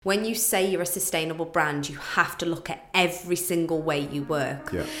When you say you're a sustainable brand, you have to look at every single way you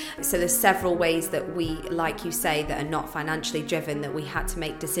work. Yeah. So there's several ways that we, like you say, that are not financially driven, that we had to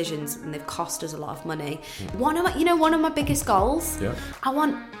make decisions and they've cost us a lot of money. One of my biggest goals, I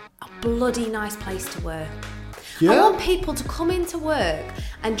want a bloody nice place to work. Yeah. I want people to come into work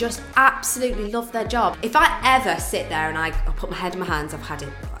and just absolutely love their job. If I ever sit there and I put my head in my hands, I've had it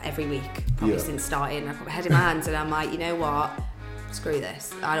every week, probably since starting, I put my head in my hands and I'm like, you know what? Screw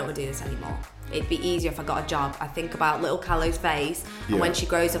this. I don't want to do this anymore. It'd be easier if I got a job. I think about little Callow's face and when she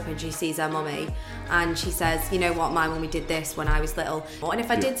grows up and she sees her mummy and she says, you know what, my mummy did this when I was little. And if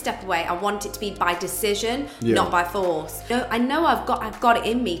I did step away, I want it to be by decision, not by force. No, I know I've got it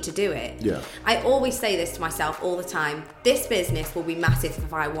in me to do it. Yeah. I always say this to myself all the time. This business will be massive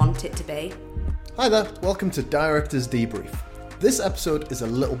if I want it to be. Hi there, welcome to Director's Debrief. This episode is a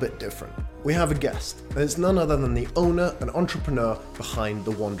little bit different. We have a guest, and it's none other than the owner and entrepreneur behind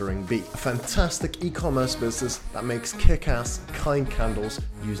The Wandering Bee, a fantastic e-commerce business that makes kick-ass, kind candles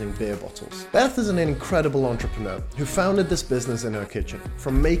using beer bottles. Beth is an incredible entrepreneur who founded this business in her kitchen,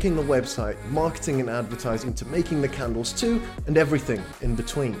 from making the website, marketing and advertising, to making the candles too, and everything in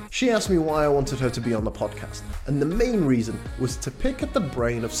between. She asked me why I wanted her to be on the podcast, and the main reason was to pick at the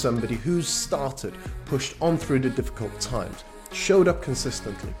brain of somebody who's started, pushed on through the difficult times, showed up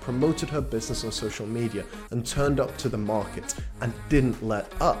consistently, promoted her business on social media, and turned up to the market and didn't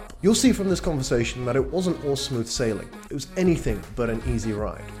let up. You'll see from this conversation that it wasn't all smooth sailing. It was anything but an easy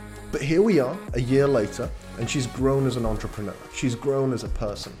ride. But here we are, a year later, and she's grown as an entrepreneur. She's grown as a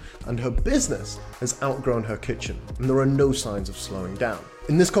person, and her business has outgrown her kitchen, and there are no signs of slowing down.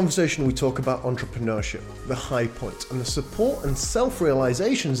 In this conversation, we talk about entrepreneurship, the high points, and the support and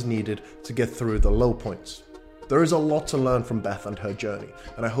self-realizations needed to get through the low points. There is a lot to learn from Beth and her journey,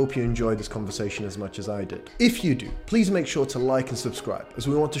 and I hope you enjoyed this conversation as much as I did. If you do, please make sure to like and subscribe, as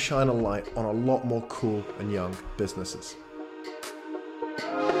we want to shine a light on a lot more cool and young businesses.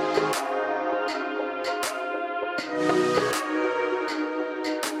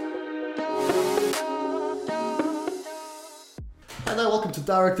 Hello, welcome to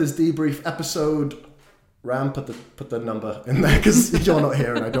Director's Debrief episode... Ram, put the number in there because you're not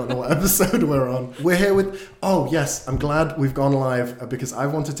here and I don't know what episode we're on. We're here with, I'm glad we've gone live because I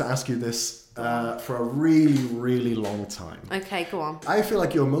wanted to ask you this for a really, really long time. Okay, go on. I feel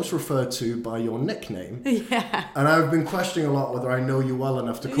like you're most referred to by your nickname. Yeah. And I've been questioning a lot whether I know you well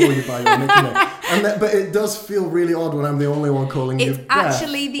enough to call you by your nickname. But it does feel really odd when I'm the only one calling you Beth. It's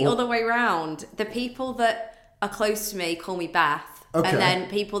actually the other way around. The people that are close to me call me Beth. Okay. And then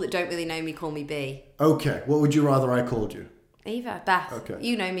people that don't really know me call me B. Okay. What would you rather I called you? Either. Beth. Okay.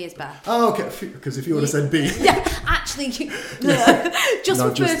 You know me as Beth. Oh, okay. Because if you would have said B. Yeah, actually, just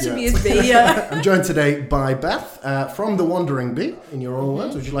refer to me as B. I'm joined today by Beth from The Wandering Bee. In your own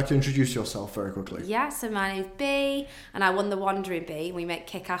words, would you like to introduce yourself very quickly? Yeah, so my name's B, and I won The Wandering Bee. We make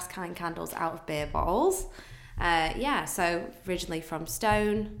kick-ass kind candles out of beer bottles. So originally from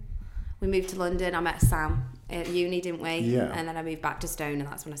Stone. We moved to London. I met Sam at uni, didn't we? Yeah. And then I moved back to Stone, and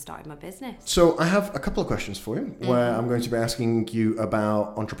that's when I started my business. So I have a couple of questions for you, where I'm going to be asking you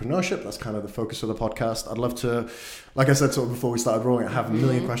about entrepreneurship. That's kind of the focus of the podcast. I'd love to, like I said sort of before we started rolling, I have a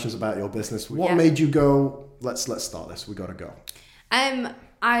million questions about your business. What made you go, let's start this, we got to go?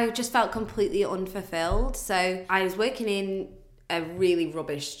 I just felt completely unfulfilled. So I was working in a really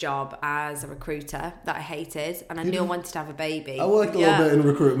rubbish job as a recruiter that I hated, and I knew I wanted to have a baby. I worked a little bit in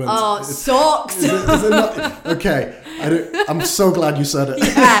recruitment. Oh, it sucks. Is it not? Okay, I'm so glad you said it.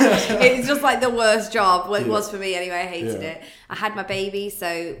 Yeah, it's just like the worst job. Well, it was for me anyway. I hated it. I had my baby,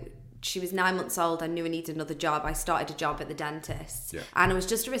 so she was 9 months old. I knew I needed another job. I started a job at the dentist, and I was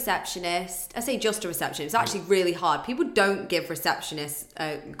just a receptionist. I say just a receptionist. It's actually really hard. People don't give receptionists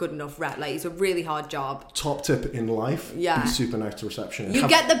a good enough rep. Like, it's a really hard job. Top tip in life: be super nice to receptionists. You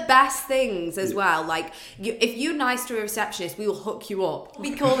get the best things as well. Like, if you're nice to a receptionist, we will hook you up. We'll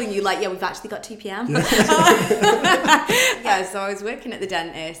be calling you like, we've actually got 2 p.m. So I was working at the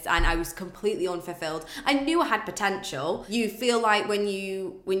dentist, and I was completely unfulfilled. I knew I had potential. You feel like when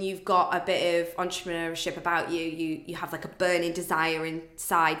you've got a bit of entrepreneurship about you have like a burning desire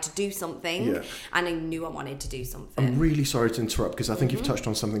inside to do something, and I knew I wanted to do something. I'm really sorry to interrupt, because I think you've touched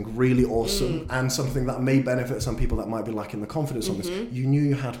on something really awesome and something that may benefit some people that might be lacking the confidence on this. You knew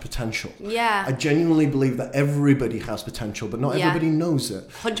you had potential. I genuinely believe that everybody has potential, but not everybody knows it.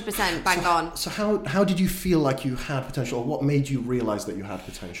 100% bang on. So how did you feel like you had potential, or what made you realise that you had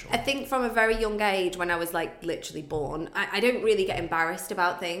potential? I think from a very young age, when I was like literally born, I don't really get embarrassed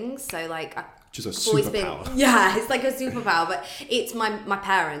about things. So like Which is a superpower. Yeah, it's like a superpower, but it's my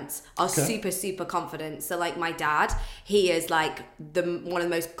parents are super confident. So like my dad, he is like one of the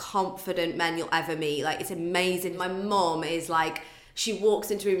most confident men you'll ever meet. Like it's amazing. My mum is like, she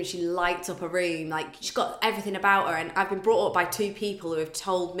walks into a room and she lights up a room. Like she's got everything about her, and I've been brought up by two people who have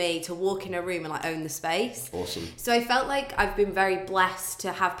told me to walk in a room and like own the space. Awesome. So I felt like I've been very blessed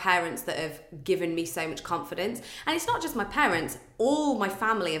to have parents that have given me so much confidence. And it's not just my parents, all my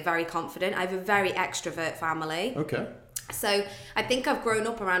family are very confident. I have a very extrovert family. Okay. So I think I've grown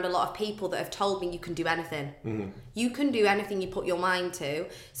up around a lot of people that have told me you can do anything. Mm-hmm. You can do anything you put your mind to.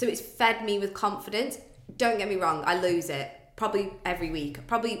 So it's fed me with confidence. Don't get me wrong, I lose it. Probably every week,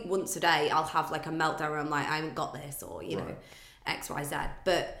 probably once a day, I'll have like a meltdown where I'm like, I haven't got this, or, you know, X, Y, Z.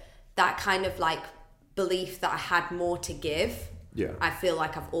 But that kind of like belief that I had more to give, I feel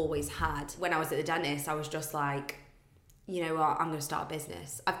like I've always had. When I was at the dentist, I was just like, you know what, I'm going to start a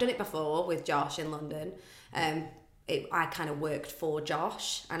business. I've done it before with Josh in London. I kind of worked for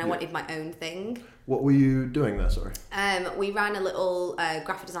Josh, and I wanted my own thing. What were you doing there, sorry? We ran a little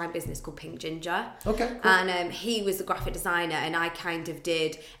graphic design business called Pink Ginger. Okay, cool. And he was the graphic designer, and I kind of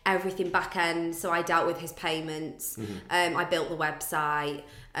did everything back end. So I dealt with his payments. Mm-hmm. I built the website,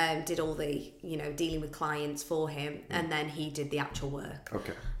 did all the, you know, dealing with clients for him, and then he did the actual work.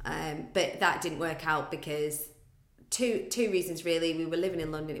 Okay. But that didn't work out because two reasons really. We were living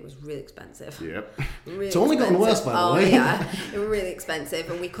in London, it was really expensive. Yep. Really it's only expensive. gotten worse, by the way. Oh yeah, it was really expensive,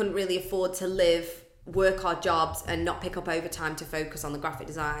 and we couldn't really afford to work our jobs and not pick up overtime to focus on the graphic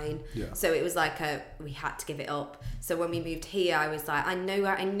design. Yeah. So it was like we had to give it up. So when we moved here, I was like, I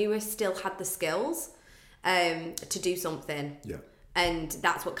knew I still had the skills to do something. Yeah. And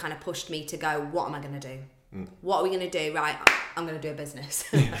that's what kind of pushed me to go, what am I going to do? What are we going to do? Right, I'm going to do a business.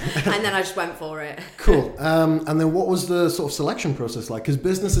 And then I just went for it. Cool. And then what was the sort of selection process like? Because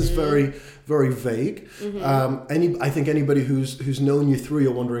business is very, very vague. Mm-hmm. I think anybody who's known you through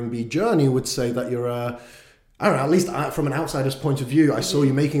your Wandering Bee journey would say that you're I don't know, at least from an outsider's point of view, I saw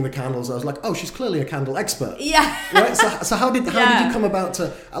you making the candles. I was like, oh, she's clearly a candle expert. Yeah. Right? So how did you come about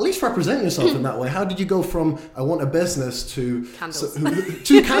to at least represent yourself in that way? How did you go from I want a business to candles,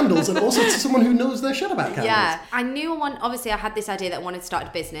 to candles, and also to someone who knows their shit about candles? Yeah. I knew obviously I had this idea that I wanted to start a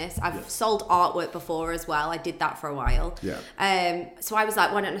business. I've sold artwork before as well. I did that for a while. Yeah. So I was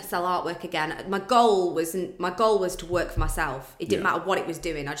like, why don't I sell artwork again? My goal was to work for myself. It didn't matter what it was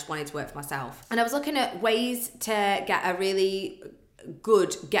doing. I just wanted to work for myself. And I was looking at ways to get a really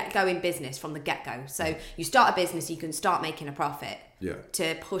good get-going business from the get-go. So you start a business, you can start making a profit. Yeah.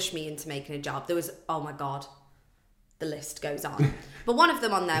 To push me into making a job. There was, oh my God, the list goes on. But one of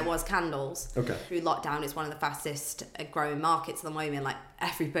them on there was candles. Okay. Through lockdown, it's one of the fastest growing markets at the moment. Like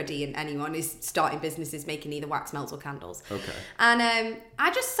everybody and anyone is starting businesses making either wax melts or candles. Okay. And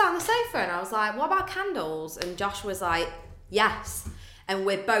I just sat on the sofa and I was like, what about candles? And Josh was like, yes. And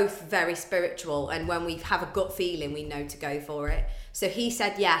we're both very spiritual, and when we have a gut feeling, we know to go for it. So he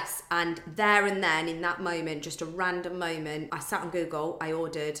said yes, and there and then, in that moment, just a random moment, I sat on Google,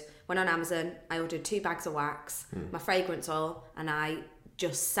 went on Amazon, I ordered 2 bags of wax, my fragrance oil, and I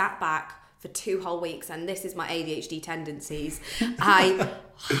just sat back for 2 whole weeks, and this is my ADHD tendencies. I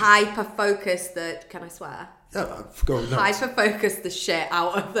hyper-focused can I swear? Yeah, go on. Hyper-focused the shit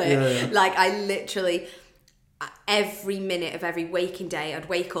out of it. Yeah. Like, I literally... Every minute of every waking day, I'd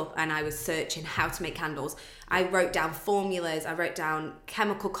wake up and I was searching how to make candles. I wrote down formulas, I wrote down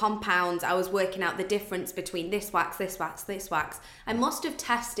chemical compounds, I was working out the difference between this wax, this wax, this wax. I must have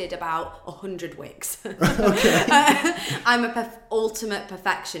tested about 100 wicks. Okay. I'm an ultimate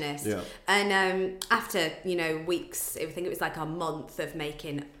perfectionist. Yeah. And after, weeks, I think it was like a month of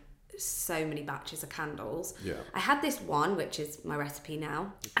making so many batches of candles. Yeah. I had this one, which is my recipe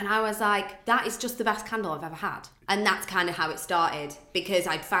now, and I was like, that is just the best candle I've ever had. And that's kind of how it started, because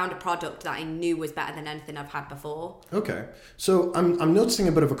I'd found a product that I knew was better than anything I've had before. Okay. So I'm noticing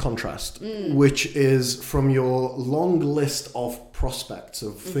a bit of a contrast, which is from your long list of prospects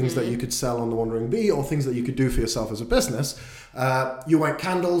of things that you could sell on the Wandering Bee or things that you could do for yourself as a business. You went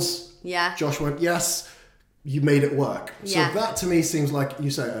candles. Yeah. Josh went yes. You made it work. Yeah. So that to me seems like, you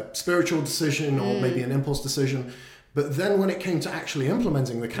say, a spiritual decision or maybe an impulse decision. But then when it came to actually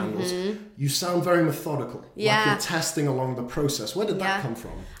implementing the candles, you sound very methodical. Yeah. Like you're testing along the process. Where did that come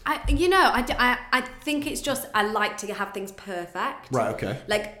from? I think it's just, I like to have things perfect. Right, okay.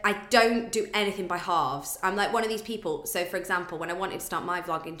 Like, I don't do anything by halves. I'm like one of these people. So, for example, when I wanted to start my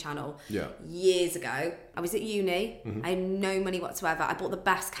vlogging channel years ago, I was at uni. I had no money whatsoever. I bought the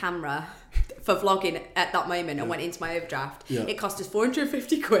best camera for vlogging at that moment and went into my overdraft. It cost us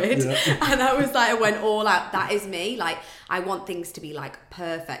 450 quid. And I was like, I went all out. That is me. Like, I want things to be like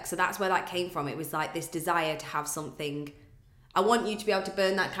perfect. So that's where that came from. It was like this desire to have something. I want you to be able to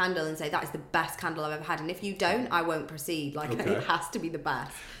burn that candle and say, that is the best candle I've ever had. And if you don't, I won't proceed. Like, it has to be the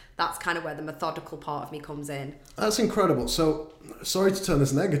best. That's kind of where the methodical part of me comes in. That's incredible. So, sorry to turn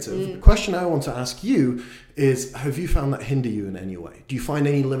this negative. The question I want to ask you is, have you found that hinder you in any way? Do you find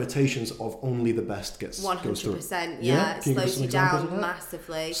any limitations of only the best goes through? 100%, yeah. It slows you down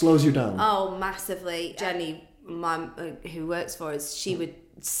massively. Slows you down? Oh, massively. Jenny, mum, who works for us, she would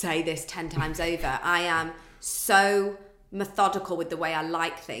say this 10 times over. I am so methodical with the way I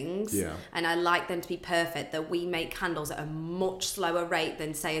like things, and I like them to be perfect, that we make candles at a much slower rate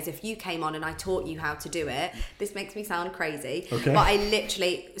than, say, as if you came on and I taught you how to do it. This makes me sound crazy, but I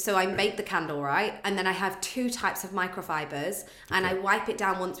literally, so I make the candle, right, and then I have 2 types of microfibers, and I wipe it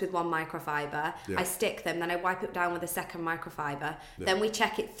down once with one microfiber, I stick them, then I wipe it down with a second microfiber, then we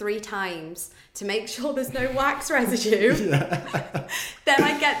check it 3 times to make sure there's no wax residue. Then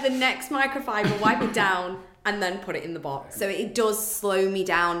I get the next microfiber, wipe it down, and then put it in the box. So it does slow me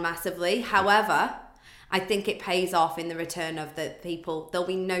down massively. However, I think it pays off in the return of the people. There'll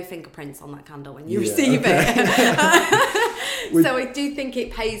be no fingerprints on that candle when you receive it. So I do think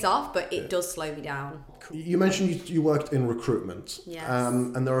it pays off, but it does slow me down. You mentioned you worked in recruitment. Yes.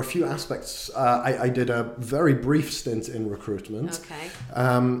 And there are a few aspects. I did a very brief stint in recruitment. Okay.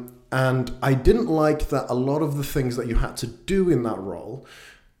 And I didn't like that a lot of the things that you had to do in that role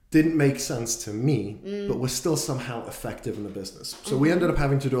didn't make sense to me, but were still somehow effective in the business. So we ended up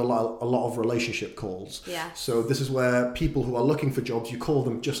having to do a lot of relationship calls. So this is where people who are looking for jobs, you call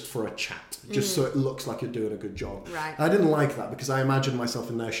them just for a chat, just so it looks like you're doing a good job. Right. I didn't like that because I imagined myself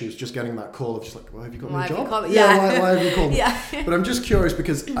in their shoes, just getting that call of just like, well, have you got me a job? Why have you called me? But I'm just curious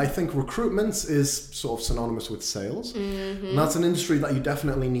because I think recruitment is sort of synonymous with sales. And that's an industry that you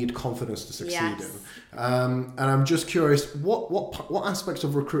definitely need confidence to succeed in. And I'm just curious, what aspects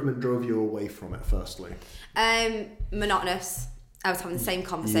of recruitment drove you away from it, firstly? Monotonous. I was having the same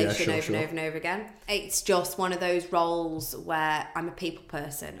conversation over and over again. It's just one of those roles where I'm a people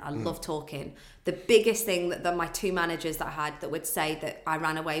person. I love talking. The biggest thing that my 2 managers that I had that would say that I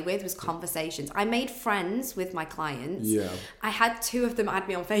ran away with was conversations. I made friends with my clients. I had 2 of them add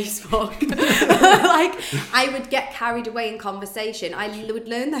me on Facebook. Like, I would get carried away in conversation. I would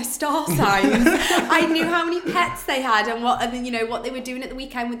learn their star signs. I knew how many pets they had and what they were doing at the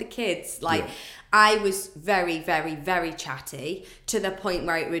weekend with the kids. Like, I was very, very, very chatty to the point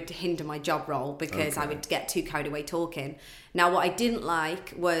where it would hinder my job role because I would get too carried away talking. Now, what I didn't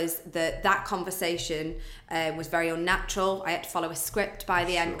like was that conversation was very unnatural. I had to follow a script by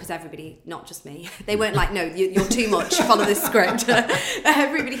the end because everybody, not just me, they weren't like, no, you're too much, follow this script.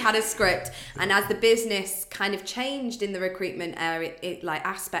 Everybody had a script. And as the business kind of changed in the recruitment area,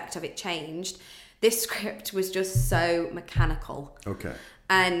 aspect of it changed, this script was just so mechanical.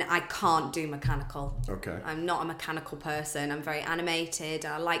 And I can't do mechanical. I'm not a mechanical person. I'm very animated.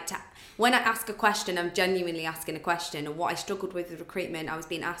 I like to... When I ask a question, I'm genuinely asking a question. And what I struggled with recruitment, I was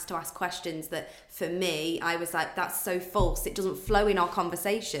being asked to ask questions that, for me, I was like, that's so false. It doesn't flow in our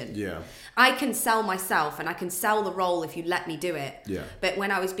conversation. I can sell myself and I can sell the role if you let me do it. But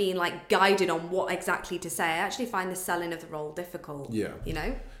when I was being guided on what exactly to say, I actually find the selling of the role difficult. You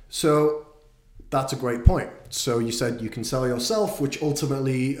know? So... That's a great point. So you said you can sell yourself, which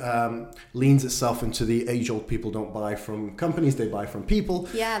ultimately leans itself into the age-old people don't buy from companies, they buy from people.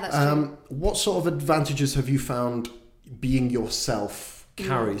 Yeah, that's true. What sort of advantages have you found being yourself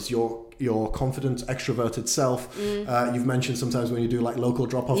carries? Your confident, extroverted self. You've mentioned sometimes when you do local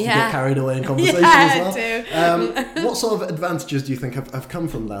drop-offs, you get carried away in conversation as well. I do. What sort of advantages do you think have come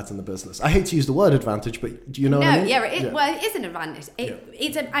from that in the business? I hate to use the word advantage, but do you know what I mean? Well, it is an advantage.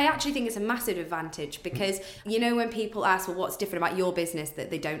 I actually think it's a massive advantage because, when people ask, well, what's different about your business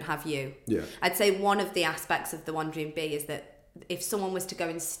that they don't have you? I'd say one of the aspects of the Wandering Bee is that if someone was to go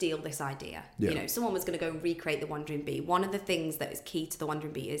and steal this idea, someone was going to go and recreate the Wandering Bee, one of the things that is key to the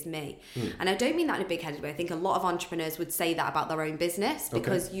Wandering Bee is me. And I don't mean that in a big-headed way. I think a lot of entrepreneurs would say that about their own business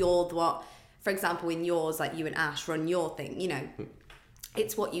because you're for example, in yours, like you and Ash run your thing,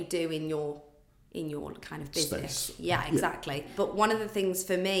 it's what you do in your kind of business. Space. Yeah, exactly. But one of the things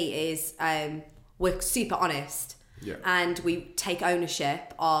for me is we're super honest. And we take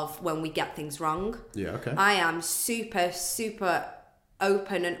ownership of when we get things wrong. I am super, super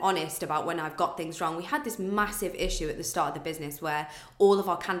open and honest about when I've got things wrong. We had this massive issue at the start of the business where all of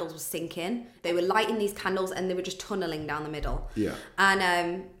our candles were sinking. They were lighting these candles and they were just tunneling down the middle.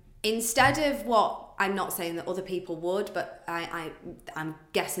 And instead of what I'm not saying that other people would, but I'm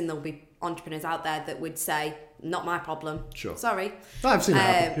guessing there'll be entrepreneurs out there that would say, not my problem. Sure. Sorry. I've seen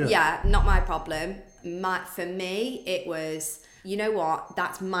that happen. Yeah, not my problem. For me, it was, you know what?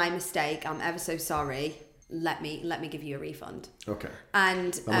 That's my mistake. I'm ever so sorry. Let me give you a refund. Okay.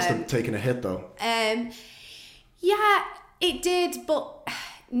 And that must have taken a hit though. Yeah, it did, but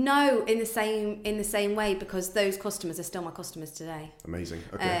no, in the same way, because those customers are still my customers today. Amazing.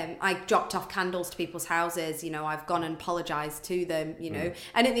 Okay. I dropped off candles to people's houses. I've gone and apologised to them.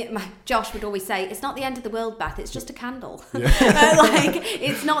 And Josh would always say, "It's not the end of the world, Beth. It's just a candle. Yeah.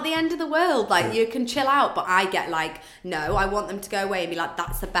 It's not the end of the world. You can chill out." But I get no, I want them to go away and be like,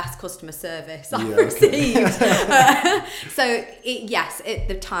 "That's the best customer service I've received." So at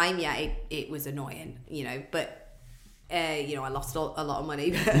the time, it was annoying. But. I lost a lot of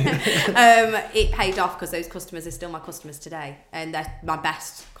money, but it paid off because those customers are still my customers today, and they're my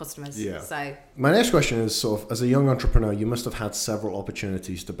best customers. Yeah. So my next question is sort of, as a young entrepreneur, you must have had several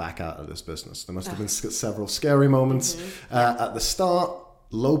opportunities to back out of this business. There must have been several scary moments at the start,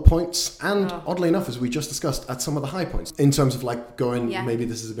 low points, and oddly enough, as we just discussed, at some of the high points in terms of going, maybe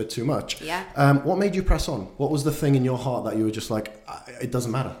this is a bit too much. Yeah. What made you press on? What was the thing in your heart that you were just like, it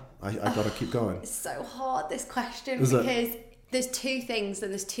doesn't matter. I got to keep going. It's so hard, this question, because there's two things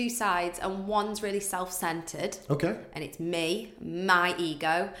and there's two sides, and one's really self-centered. Okay. And it's me, my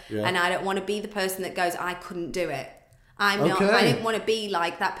ego, and I don't want to be the person that goes, I couldn't do it. I didn't want to be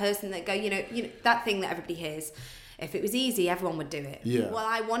like that person that go, that thing that everybody hears. If it was easy, everyone would do it. Yeah. Well,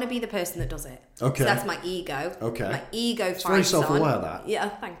 I want to be the person that does it. Okay. So that's my ego. Okay. My ego fights on. It's very self-aware, that. Yeah,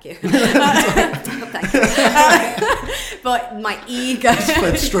 thank you. Thank you. But my ego... Just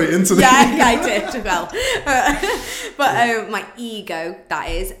fed straight into the... Yeah, I did. Well. But my ego, that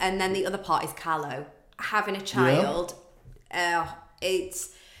is. And then the other part is callow. Having a child,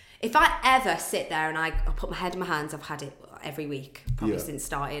 it's... If I ever sit there and I put my head in my hands, I've had it every week, probably since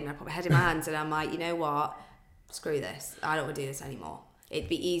starting. I put my head in my hands and I'm like, you know what? Screw this. I don't want to do this anymore. It'd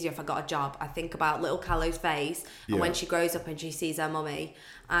be easier if I got a job. I think about little Callow's face, and when she grows up and she sees her mummy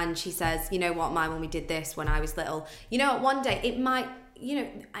and she says, you know what, my mummy did this when I was little. One day it might,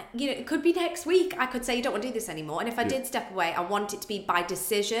 it could be next week. I could say, you don't want to do this anymore. And if I did step away, I want it to be by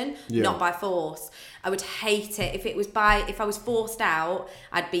decision, not by force. I would hate it if I was forced out.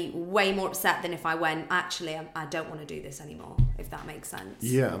 I'd be way more upset than if I went, actually, I don't want to do this anymore, if that makes sense.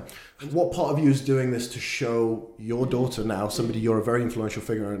 Yeah. What part of you is doing this to show your daughter now, somebody you're a very influential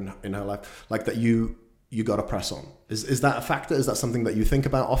figure in her life, that you got to press on? Is that a factor? Is that something that you think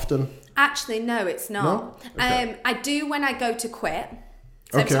about often? Actually, no, it's not. No? Okay. I do when I go to quit.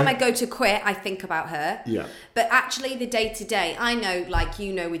 So every time I go to quit, I think about her. Yeah. But actually, the day-to-day, I know,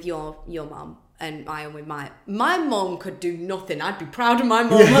 with your mum, and I am with my mum could do nothing. I'd be proud of my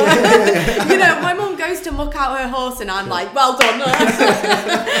mum. My mum goes to muck out her horse and I'm like, well done.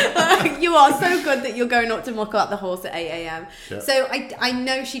 You are so good that you're going up to muck out the horse at 8 a.m. Yeah. So I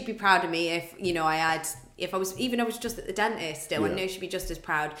know she'd be proud of me if I was just at the dentist still, I know she'd be just as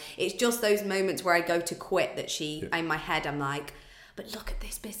proud. It's just those moments where I go to quit that in my head, I'm like, but look at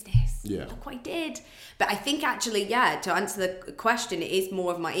this business. Yeah. Look what I did. But I think actually, to answer the question, it is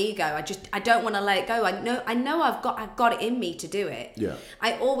more of my ego. I don't want to let it go. I know I've got it in me to do it. Yeah.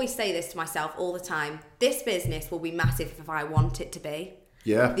 I always say this to myself all the time. This business will be massive if I want it to be.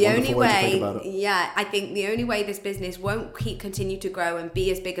 Yeah. The only way, I think the only way this business won't continue to grow and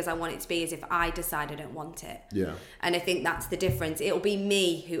be as big as I want it to be is if I decide I don't want it. Yeah. And I think that's the difference. It'll be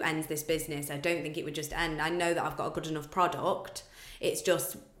me who ends this business. I don't think it would just end. I know that I've got a good enough product. It's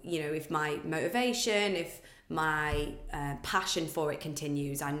just, if my motivation, if my passion for it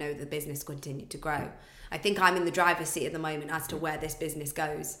continues, I know the business will continue to grow. I think I'm in the driver's seat at the moment as to where this business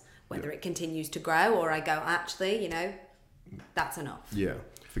goes, whether it continues to grow or I go, actually, that's enough. Yeah.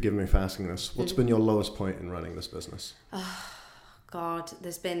 Forgive me for asking this. What's been your lowest point in running this business? Oh, God,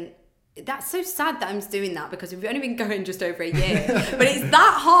 that's so sad that I'm doing that because we've only been going just over a year. But it's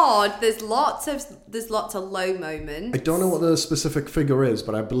that hard. There's lots of low moments. I don't know what the specific figure is,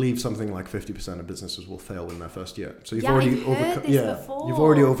 but I believe something like 50% of businesses will fail in their first year. So you've already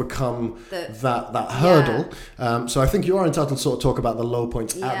overcome that hurdle. So I think you are entitled to sort of talk about the low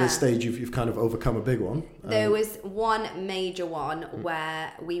points at this stage. You've kind of overcome a big one. There was one major one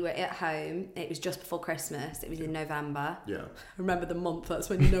where we were at home. It was just before Christmas. It was in November. Yeah. Remember the month? That's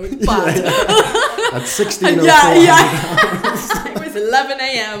when you know it's bad. At 16:04. It was 11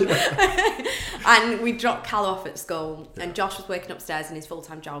 a.m. And we dropped Cal off at school, and Josh was working upstairs in his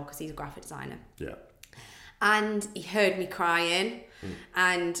full-time job because he's a graphic designer. Yeah. And he heard me crying,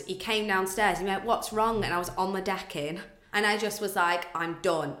 and he came downstairs. He went, "What's wrong?" And I was on the decking, And I just was like, I'm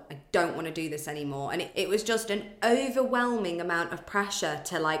done. I don't want to do this anymore. And it was just an overwhelming amount of pressure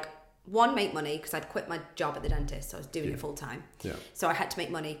to like, one, make money, because I'd quit my job at the dentist, so I was doing it full time. Yeah. So I had to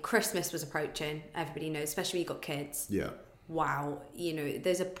make money. Christmas was approaching. Everybody knows, especially when you've got kids. Yeah. Wow. You know,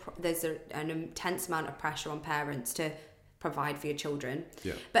 there's an intense amount of pressure on parents to provide for your children.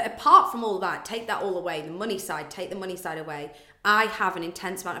 Yeah. But apart from all that, take that all away, take the money side away. I have an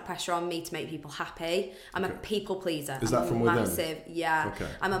intense amount of pressure on me to make people happy. I'm a people pleaser. Is that from within? Yeah.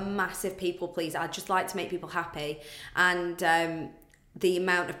 I'm a massive people pleaser. I just like to make people happy. And the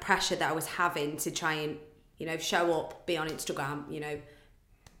amount of pressure that I was having to try and, you know, show up, be on Instagram, you know,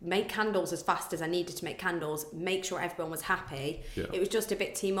 make candles as fast as I needed to make candles, make sure everyone was happy. Yeah. It was just a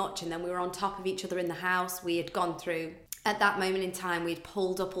bit too much. And then we were on top of each other in the house. We had gone through, at that moment in time, we'd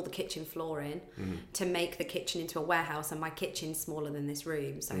pulled up all the kitchen flooring to make the kitchen into a warehouse. And my kitchen's smaller than this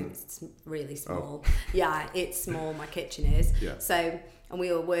room. So it's really small. Oh. Yeah, it's small. My kitchen is. Yeah. So, and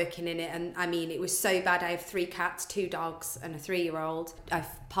we were working in it. And I mean, it was so bad. I have 3 cats, 2 dogs and a 3-year-old.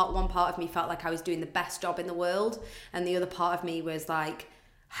 One part of me felt like I was doing the best job in the world. And the other part of me was like,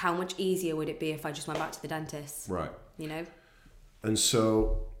 how much easier would it be if I just went back to the dentist? Right. You know? And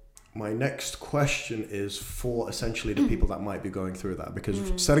so my next question is for essentially the people that might be going through that, because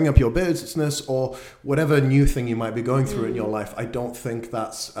setting up your business or whatever new thing you might be going through in your life, I don't think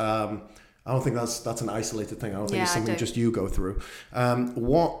that's an isolated thing. I don't think it's something just you go through.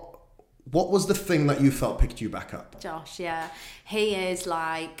 What was the thing that you felt picked you back up? Josh, yeah. He is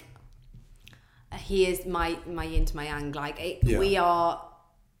my yin to my yang. We are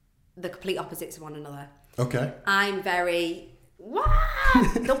the complete opposites of one another. Okay. I'm very,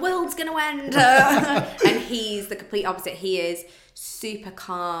 the world's going to end. And he's the complete opposite. He is super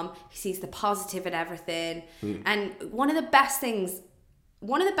calm. He sees the positive in everything. And one of the best things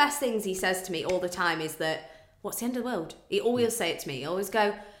he says to me all the time is that, what's the end of the world? He always say it to me. He always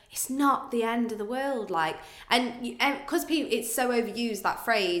go, it's not the end of the world. And because it's so overused, that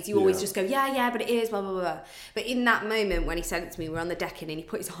phrase, you always just go, yeah, but it is, blah, blah, blah. But in that moment when he said it to me, we were on the decking and he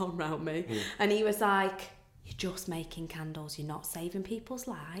put his arm around me and he was like, you're just making candles. You're not saving people's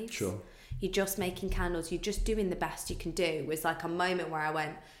lives. Sure. You're just making candles. You're just doing the best you can do. It was like a moment where I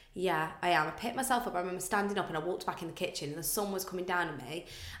went, yeah, I am. I picked myself up. I remember standing up and I walked back in the kitchen and the sun was coming down on me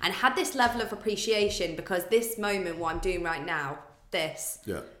and had this level of appreciation because this moment, what I'm doing right now,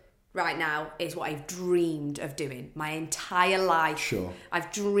 right now is what I've dreamed of doing my entire life. Sure.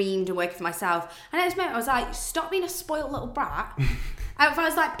 I've dreamed of working for myself. And at this moment I was like, stop being a spoiled little brat. I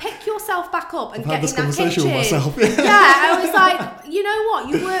was like, pick yourself back up and get in that kitchen. With myself. I was like, you know what?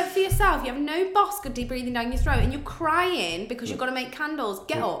 You work for yourself. You have no boss deep breathing down your throat and you're crying because you've got to make candles.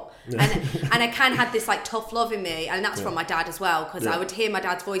 Get up. Yeah. And I kind of had this like tough love in me. And that's from my dad as well, because I would hear my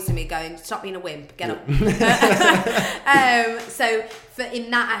dad's voice in me going, stop being a wimp, get up. So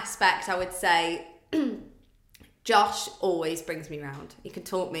in that aspect, I would say Josh always brings me round. He can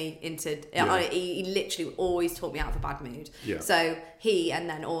talk me into... He literally always talked me out of a bad mood. Yeah. So and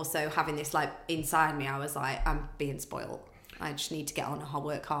then also having this like inside me, I was like, I'm being spoiled. I just need to get on. I'll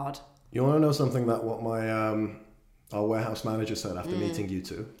work hard. You want to know something that what my our warehouse manager said after meeting you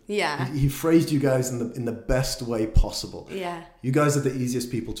two? Yeah. He phrased you guys in the best way possible. Yeah. You guys are the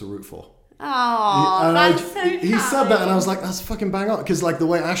easiest people to root for. Oh, that's so nice. He said that, and I was like, "That's fucking bang on." Because like the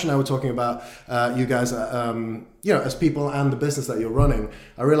way Ash and I were talking about you guys, as people and the business that you're running,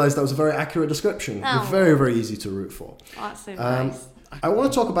 I realized that was a very accurate description. You're very, very easy to root for. Oh, that's so nice. I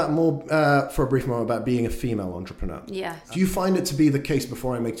want to talk about more for a brief moment about being a female entrepreneur. Yeah. Do you find it to be the case,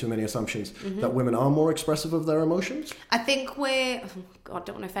 before I make too many assumptions, that women are more expressive of their emotions? I think I don't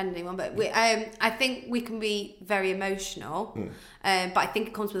want to offend anyone, but I think we can be very emotional, but I think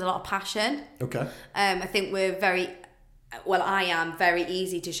it comes with a lot of passion. Okay. I think I am very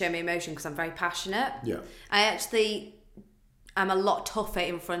easy to show my emotion because I'm very passionate. Yeah. I'm a lot tougher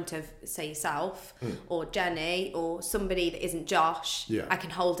in front of, say, yourself or Jenny or somebody that isn't Josh. Yeah. I can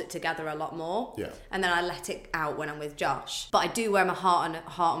hold it together a lot more. Yeah. And then I let it out when I'm with Josh. But I do wear my heart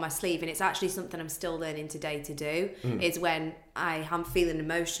on my sleeve, and it's actually something I'm still learning today to do, is when I am feeling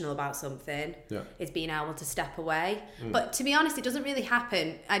emotional about something, is being able to step away. But to be honest, it doesn't really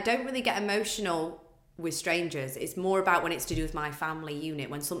happen. I don't really get emotional with strangers. It's more about when it's to do with my family unit,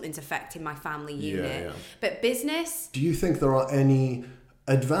 when something's affecting my family unit. Yeah. But business... Do you think there are any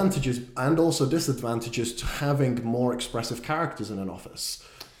advantages and also disadvantages to having more expressive characters in an office?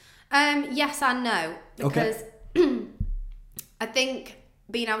 Yes and no. Because I think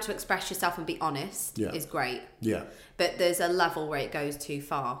being able to express yourself and be honest is great. Yeah. But there's a level where it goes too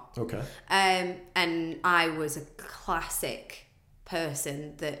far. Okay. And I was a classic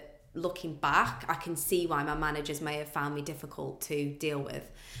person that looking back, I can see why my managers may have found me difficult to deal with.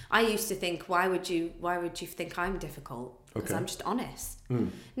 I used to think, why would you think I'm difficult? Because I'm just honest.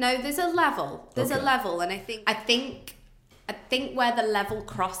 No, there's a level. There's a level, and I think where the level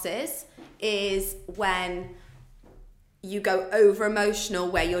crosses is when you go over emotional,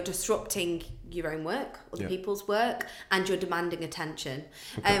 where you're disrupting your own work, other people's work, and you're demanding attention.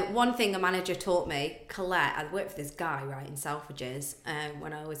 One thing a manager taught me, Colette, I worked for this guy, right, in Selfridges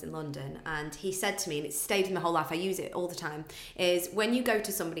when I was in London, and he said to me, and it stayed with me my whole life, I use it all the time, is when you go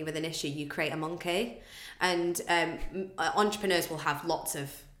to somebody with an issue, you create a monkey. And entrepreneurs will have lots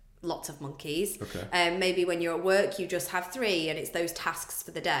of monkeys. Maybe when you're at work, you just have 3, and it's those tasks for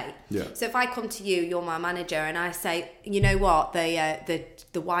the day. So if I come to you, you're my manager, and I say, you know what,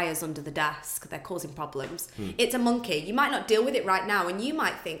 the wires under the desk, they're causing problems. It's a monkey. You might not deal with it right now, and I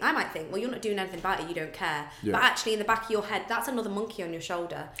might think, well, you're not doing anything about it, you don't care. But actually in the back of your head, that's another monkey on your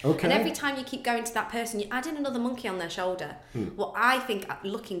shoulder. And every time you keep going to that person, you're adding another monkey on their shoulder. What I think,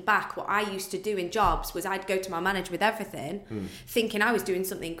 looking back, what I used to do in jobs was I'd go to my manager with everything, thinking I was doing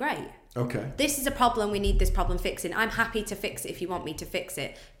something great. This is a problem, we need this problem fixing. I'm happy to fix it if you want me to fix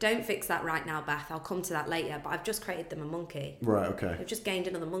it. Don't fix that right now, Beth. I'll come to that later. But I've just created them a monkey. I've just gained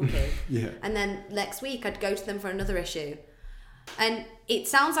another monkey. And then next week I'd go to them for another issue. And it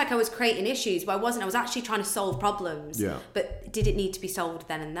sounds like I was creating issues, but I wasn't. I was actually trying to solve problems. But did it need to be solved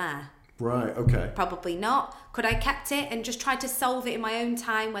then and there? Probably not. Could I kept it and just tried to solve it in my own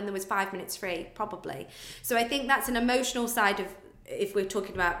time when there was 5 minutes free? Probably. So I think that's an emotional side of, if we're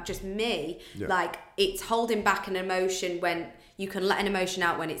talking about just me, like it's holding back an emotion when you can let an emotion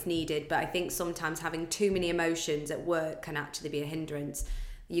out when it's needed. But I think sometimes having too many emotions at work can actually be a hindrance.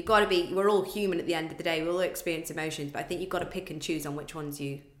 You've got to be, we're all human at the end of the day. We all experience emotions, but I think you've got to pick and choose on which ones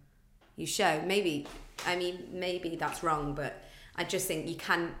you show. Maybe that's wrong, but I just think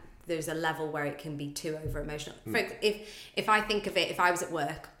there's a level where it can be too over emotional. If I think of it, if I was at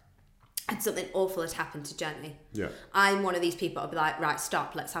work and something awful had happened to Jenny, I'm one of these people. I'll be like, right,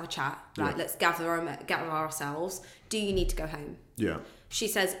 stop, let's have a chat. Right, let's gather ourselves. Do you need to go home? She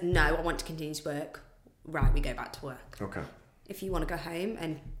says, no, I want to continue to work. Right, we go back to work. If you want to go home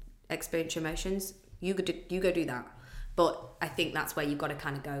and experience your emotions, you go do that. But I think that's where you've got to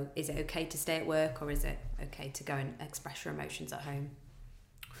kind of go, is it okay to stay at work, or is it okay to go and express your emotions at home?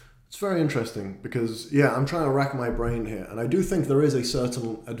 It's very interesting because, I'm trying to rack my brain here. And I do think there is a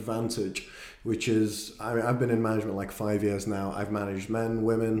certain advantage, which is, I've been in management like 5 years now. I've managed men,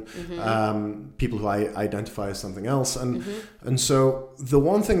 women, people who I identify as something else. And so the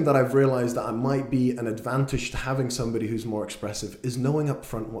one thing that I've realized that might be an advantage to having somebody who's more expressive is knowing up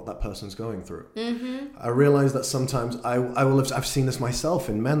front what that person's going through. I realize that sometimes I've seen this myself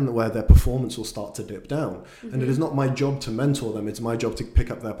in men where their performance will start to dip down. And it is not my job to mentor them. It's my job to pick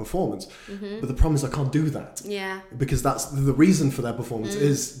up their performance. But the problem is I can't do that. Because that's the reason for their performance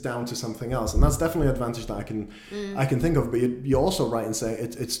is down to something else. And that's definitely an advantage that I can think of. But you're also right in saying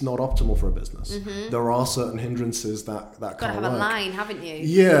it's not optimal for a business. There are certain hindrances that can't work. You've got to have a line, haven't you?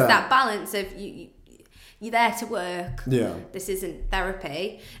 Yeah. It's that balance of you're there to work. This isn't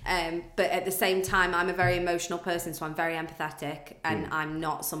therapy. But at the same time, I'm a very emotional person, so I'm very empathetic. And I'm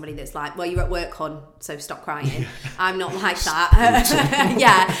not somebody that's like, well, you're at work, hon, so stop crying. I'm not like that.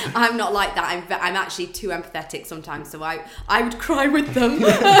 I'm not like that. I'm actually too empathetic sometimes, so I would cry with them.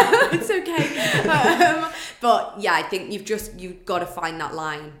 It's okay. But yeah, I think you've got to find that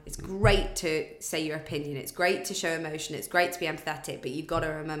line. It's great to say your opinion. It's great to show emotion. It's great to be empathetic, but you've got to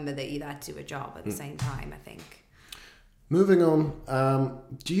remember that you're there to do a job at the same time, I think. Moving on,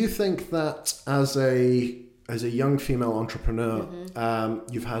 do you think that as a young female entrepreneur,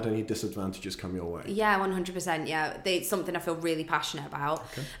 you've had any disadvantages come your way? Yeah, 100%. Yeah, it's something I feel really passionate about.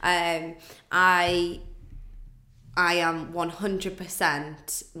 I am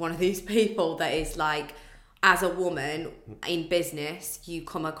 100% one of these people that is like, as a woman in business, you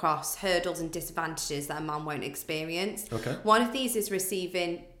come across hurdles and disadvantages that a man won't experience. One of these is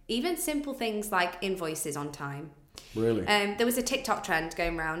receiving even simple things like invoices on time. Really? There was a TikTok trend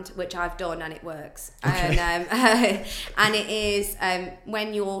going around, which I've done, and it works. And it is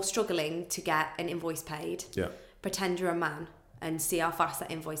when you're struggling to get an invoice paid, pretend you're a man and see how fast that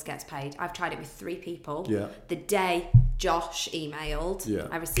invoice gets paid. I've tried it with 3 people. The day Josh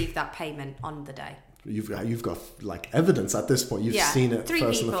emailed, I received that payment on the day. You've got like evidence at this point. You've seen it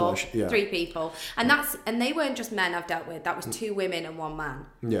first in the flesh. 3 people, and they weren't just men I've dealt with. That was 2 women and 1 man.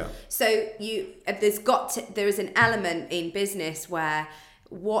 So there is an element in business where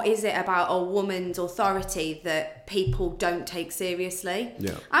what is it about a woman's authority that people don't take seriously?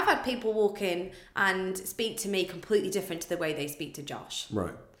 I've had people walk in and speak to me completely different to the way they speak to Josh.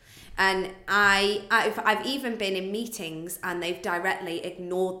 Right. And I've even been in meetings and they've directly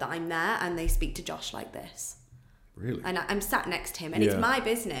ignored that I'm there and they speak to Josh like this. Really? And I'm sat next to him, and it's my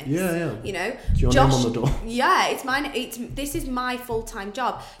business. Yeah. You know, it's your Josh, name on the door. Yeah, it's mine. This is my full-time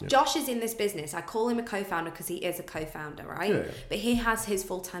job. Yeah. Josh is in this business. I call him a co-founder because he is a co-founder, right? Yeah. But he has his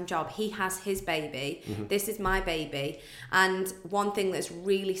full-time job. He has his baby. This is my baby. And one thing that's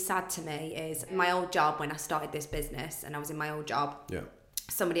really sad to me is my old job. When I started this business, and I was in my old job. Yeah.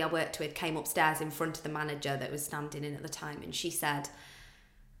 Somebody I worked with came upstairs in front of the manager that was standing in at the time, and she said,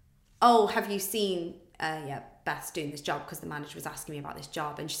 "Oh, have you seen Beth's doing this job?" Because the manager was asking me about this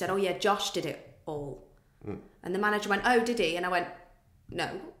job, and she said, "Oh yeah, Josh did it all." And the manager went, "Oh, did he?" And I went, "No,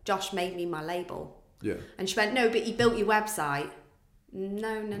 Josh made me my label." Yeah. And she went, "No, but he built your website."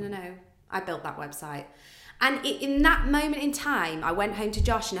 No, I built that website. And in that moment in time, I went home to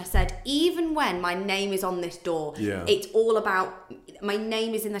Josh and I said, even when my name is on this door, it's all about, my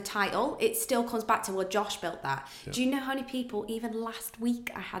name is in the title, it still comes back to, well, Josh built that. Yeah. Do you know how many people, even last week,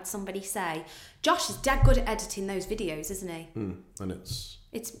 I had somebody say, Josh is dead good at editing those videos, isn't he? And it's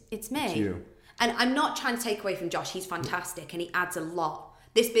me. It's you. And I'm not trying to take away from Josh. He's fantastic and he adds a lot.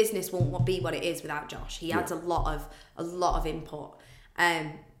 This business won't be what it is without Josh. He adds a lot of input.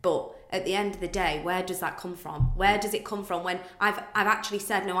 But at the end of the day, where does that come from? Where does it come from when I've actually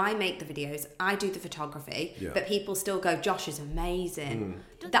said, no, I make the videos, I do the photography, but people still go, Josh is amazing.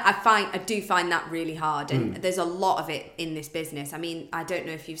 That I do find that really hard, and there's a lot of it in this business. I mean, I don't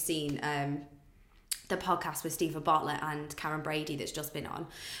know if you've seen the podcast with Stephen Bartlett and Karen Brady that's just been on,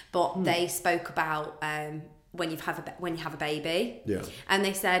 but they spoke about when you have a baby, and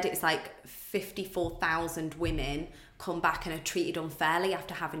they said it's like 54,000 women come back and are treated unfairly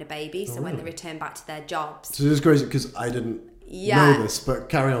after having a baby. So when they return back to their jobs. So this is crazy because I didn't know this, but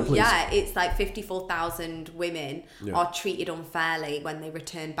carry on, please. Yeah, it's like 54,000 women are treated unfairly when they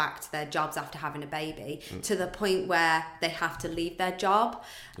return back to their jobs after having a baby, to the point where they have to leave their job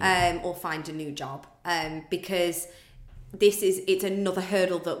or find a new job, because it's another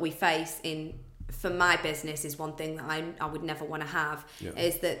hurdle that we face for my business. Is one thing that I would never want to have,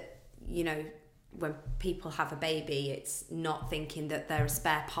 is that, you know, when people have a baby, it's not thinking that they're a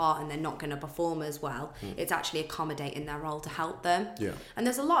spare part and they're not going to perform as well. It's actually accommodating their role to help them. And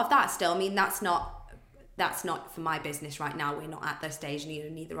there's a lot of that still. I mean, that's not for my business right now. We're not at the stage,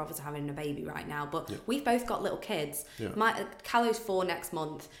 neither of us are having a baby right now, but we've both got little kids. Callow's 4 next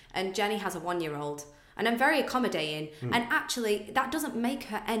month and Jenny has a 1-year-old, and I'm very accommodating, and actually that doesn't make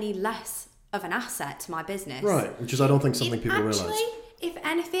her any less of an asset to my business. Right, which is, I don't think something people realise. If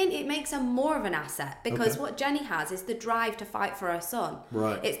anything, it makes her more of an asset, because what Jenny has is the drive to fight for her son.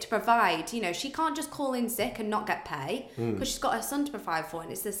 Right. It's to provide, she can't just call in sick and not get pay, because she's got her son to provide for,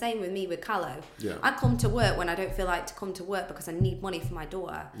 and it's the same with me with Callow. I come to work when I don't feel like to come to work because I need money for my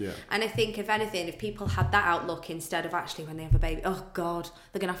daughter. And I think, if anything, if people had that outlook instead of actually when they have a baby, oh God,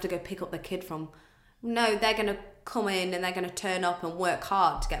 they're going to have to go pick up their kid from... No, they're going to come in and they're going to turn up and work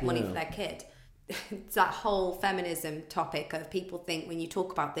hard to get money for their kid. It's that whole feminism topic of people think when you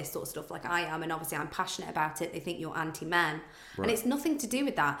talk about this sort of stuff, like I am, and obviously I'm passionate about it, they think you're anti-men. Right. And it's nothing to do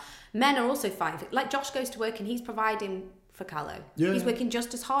with that. Men are also fighting. Like Josh goes to work and he's providing for Callow. He's working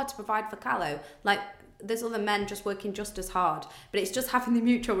just as hard to provide for Callow. Like there's other men just working just as hard. But it's just having the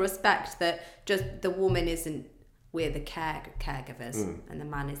mutual respect that just the woman isn't, we're the caregivers and the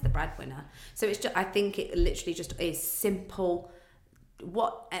man is the breadwinner. So it's just, I think it literally just is simple.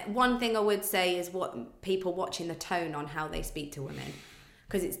 One thing I would say is what people watching the tone on how they speak to women,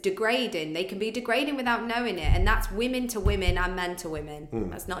 because it's degrading. They can be degrading without knowing it, and that's women to women and men to women.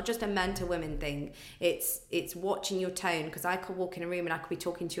 That's not just a men to women thing. It's watching your tone, because I could walk in a room and I could be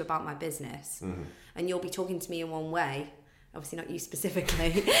talking to you about my business, and you'll be talking to me in one way. Obviously not you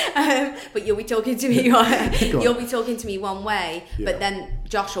specifically, but you'll be talking to me. You'll be talking to me one way, but then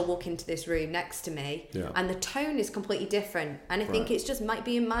Josh will walk into this room next to me, and the tone is completely different. And I think it's just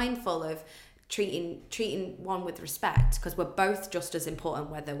being mindful of treating one with respect, because we're both just as important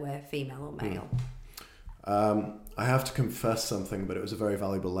whether we're female or male. I have to confess something, but it was a very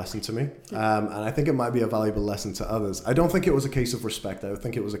valuable lesson to me, and I think it might be a valuable lesson to others. I don't think it was a case of respect. I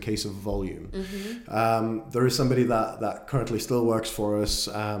think it was a case of volume. There is somebody that currently still works for us,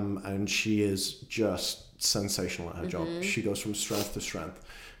 and she is just sensational at her job. She goes from strength to strength.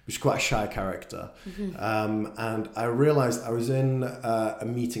 She's quite a shy character. And I realized I was in a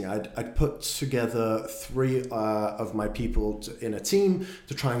meeting. I'd put together 3 of my people in a team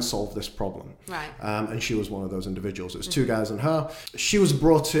to try and solve this problem. Right. And she was one of those individuals. It was 2 guys and her. She was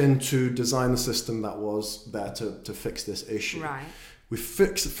brought in to design the system that was there to fix this issue. Right. We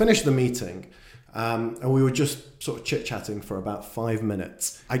finished the meeting. And we were just sort of chit-chatting for about 5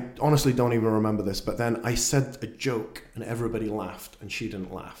 minutes. I honestly don't even remember this, but then I said a joke and everybody laughed and she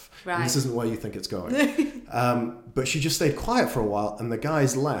didn't laugh. Right. And this isn't where you think it's going. But she just stayed quiet for a while and the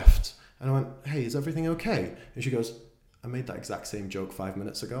guys left. And I went, hey, is everything okay? And she goes, I made that exact same joke 5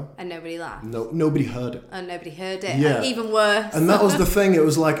 minutes ago. And nobody laughed? No, nobody heard it. And nobody heard it? Yeah. And even worse. And that was the thing. It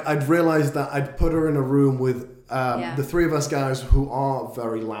was like I'd realised that I'd put her in a room with the three of us guys who are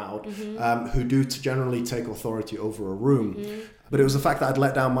very loud, who do generally take authority over a room. But it was the fact that I'd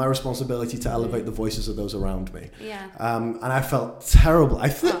let down my responsibility to elevate the voices of those around me. Yeah. And I felt terrible.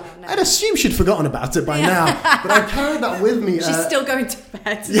 I'd assumed she'd forgotten about it by now, but I carried that with me. She's still going to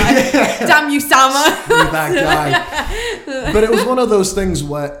bed. Damn you, Salma. That guy. But it was one of those things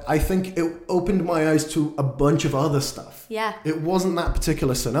where I think it opened my eyes to a bunch of other stuff. Yeah. It wasn't that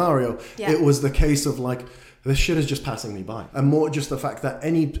particular scenario. Yeah. It was the case of like, this shit is just passing me by. And more just the fact that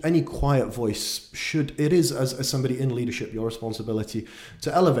any quiet voice it is, as somebody in leadership, your responsibility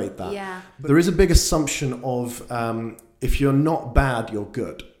to elevate that. Yeah. But there is a big assumption of if you're not bad, you're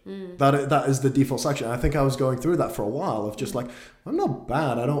good. That is the default section. I think I was going through that for a while of just like, I'm not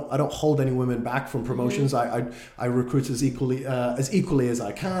bad. I don't hold any women back from promotions. I recruit as equally as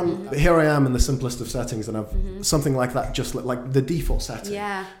I can. But here I am in the simplest of settings, and I've something like that, just like the default setting.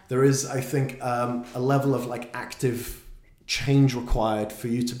 Yeah. There is, I think, a level of like active change required for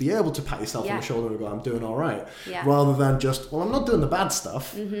you to be able to pat yourself on the shoulder and go, I'm doing all right, rather than just, well, I'm not doing the bad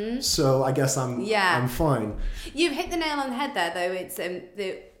stuff, so I guess I'm fine. You've hit the nail on the head there, though. It's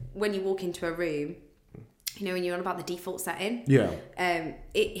when you walk into a room, you know, when you're on about the default setting,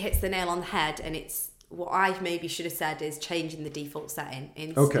 it hits the nail on the head, and it's what I maybe should have said is changing the default setting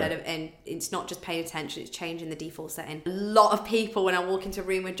instead of, and it's not just paying attention, it's changing the default setting. A lot of people, when I walk into a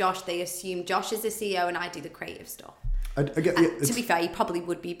room with Josh, they assume Josh is the CEO and I do the creative stuff. I get, to be fair, he probably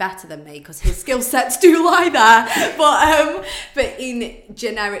would be better than me because his skill sets do lie there. But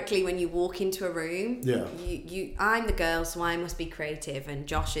generically, when you walk into a room, I'm the girl, so I must be creative, and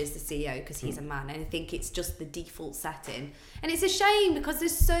Josh is the CEO because he's a man. And I think it's just the default setting, and it's a shame because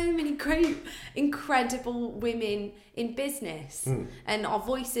there's so many great, incredible women in business, and our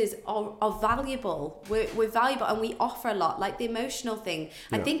voices are valuable. We're valuable, and we offer a lot. Like the emotional thing,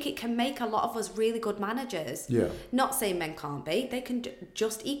 I think it can make a lot of us really good managers. Not saying men can't be; they can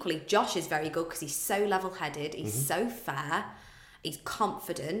just equally. Josh is very good because he's so level-headed. He's so fair. He's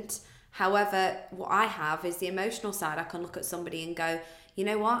confident. However, what I have is the emotional side. I can look at somebody and go, you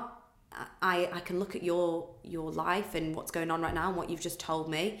know what? I can look at your life and what's going on right now and what you've just told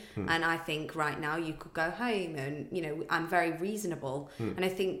me, and I think right now you could go home, and you know, I'm very reasonable, and I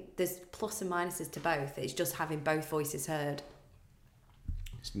think there's plus and minuses to both. It's just having both voices heard.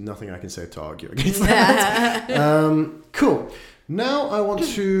 There's nothing I can say to argue against that. Cool. Now I want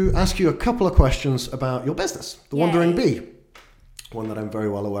to ask you a couple of questions about your business, The Wandering Bee. One that I'm very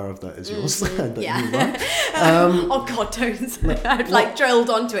well aware of that is yours. That you run. Oh God, don't! I've like drilled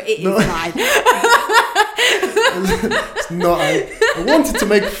onto it. It is mine. It's not. I wanted to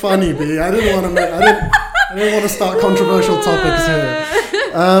make funny, Bee. I didn't want to start controversial topics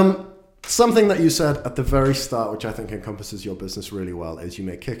here. Something that you said at the very start, which I think encompasses your business really well, is you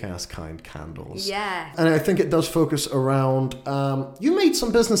make kick-ass kind candles. Yeah. And I think it does focus around, you made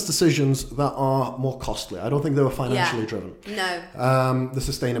some business decisions that are more costly. I don't think they were financially driven. No. The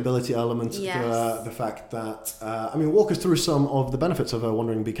sustainability element, the fact that, walk us through some of the benefits of a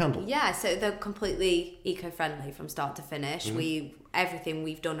Wandering Bee candle. Yeah, so they're completely eco-friendly from start to finish. Everything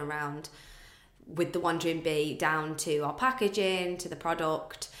we've done around with the Wandering Bee, down to our packaging, to the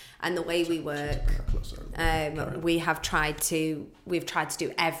product, and the way we work, we've tried to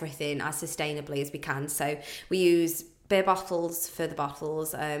do everything as sustainably as we can. So we use beer bottles for the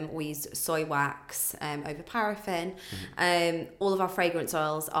bottles. We use soy wax over paraffin. All of our fragrance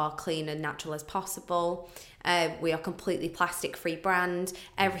oils are clean and natural as possible. We are completely plastic-free brand.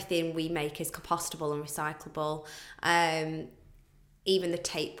 Everything we make is compostable and recyclable. Even the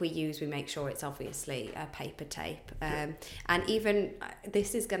tape we use, we make sure it's obviously a paper tape. And even,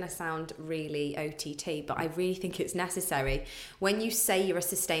 this is going to sound really OTT, but I really think it's necessary. When you say you're a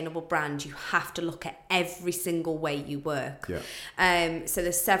sustainable brand, you have to look at every single way you work. So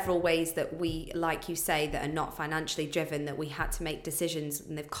there's several ways that we, like you say, that are not financially driven, that we had to make decisions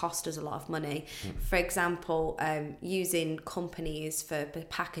and they've cost us a lot of money. For example, using companies for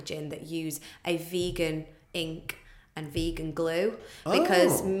packaging that use a vegan ink and vegan glue,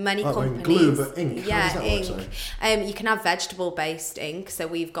 because many companies glue, but ink. Ink. You can have vegetable based ink, so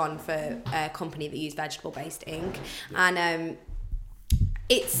we've gone for a company that use vegetable based ink, and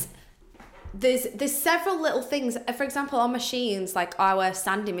There's several little things. For example, on machines, like our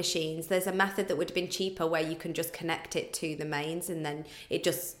sanding machines, there's a method that would have been cheaper where you can just connect it to the mains and then it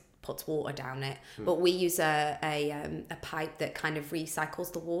just puts water down it. But we use a pipe that kind of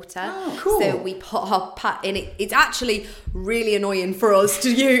recycles the water. Oh, cool. So we put our pipe in it. It's actually really annoying for us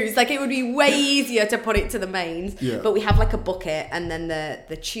to use. Like, it would be way easier to put it to the mains. Yeah. But we have like a bucket, and then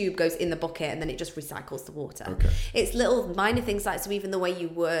the tube goes in the bucket, and then it just recycles the water. Okay. It's little minor things like, so even the way you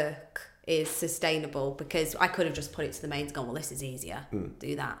work is sustainable, because I could have just put it to the mains and gone, well, this is easier,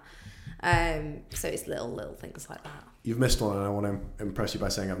 do that. So it's little things like that. You've missed one, and I want to impress you by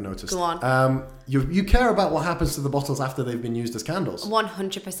saying I've noticed. Go on. You care about what happens to the bottles after they've been used as candles.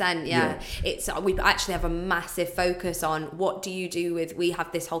 100%, yeah. We actually have a massive focus on what do you do with. We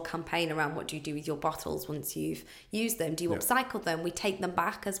have this whole campaign around what do you do with your bottles once you've used them. Do you upcycle them? We take them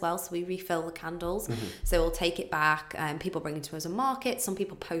back as well, so we refill the candles. So we'll take it back. People bring it to us at market. Some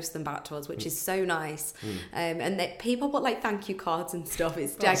people post them back to us, which is so nice. And people put like thank you cards and stuff.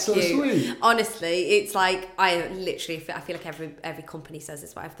 It's just so sweet. Honestly, it's like I feel like every company says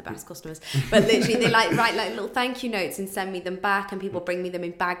this, but I have the best customers. But literally, they like write like little thank you notes and send me them back, and people bring me them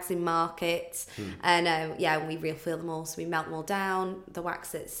in bags in markets. And we refill them all. So we melt them all down. The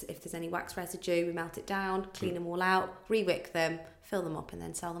wax, if there's any wax residue, we melt it down, clean them all out, re-wick them, fill them up, and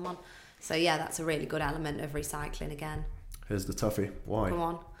then sell them on. So yeah, that's a really good element of recycling again. Here's the toughie. Why? Come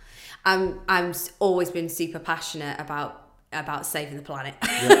on. I'm always been super passionate about saving the planet.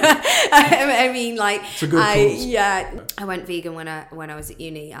 I mean, like, it's a good cause. I went vegan when I was at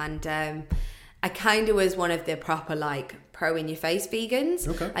uni, and I kind of was one of the proper like pro in your face vegans.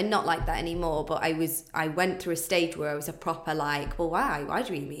 Okay. I'm not like that anymore, but I went through a stage where I was a proper like, well, why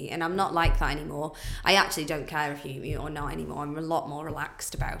do you eat meat? And I'm not like that anymore. I actually don't care if you eat meat or not anymore. I'm a lot more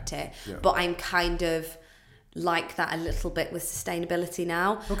relaxed about it. Yeah. But I'm kind of like that a little bit with sustainability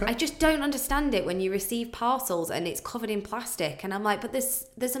now. Okay. I just don't understand it when you receive parcels and it's covered in plastic, and I'm like, but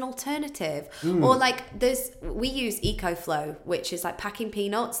there's an alternative. Or like we use EcoFlow, which is like packing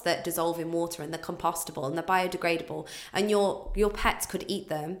peanuts that dissolve in water, and they're compostable and they're biodegradable, and your pets could eat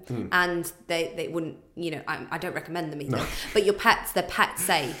them and they wouldn't, I don't recommend them either, but they're pet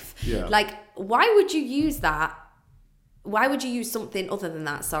safe. Yeah. Like, why would you use that? Why would you use something other than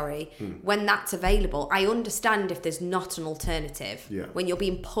that, when that's available? I understand if there's not an alternative. Yeah. When you're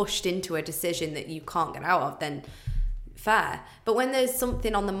being pushed into a decision that you can't get out of, then fair. But when there's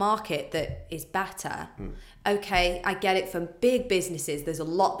something on the market that is better, okay, I get it. For big businesses, there's a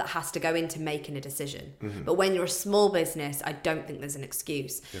lot that has to go into making a decision. But when you're a small business, I don't think there's an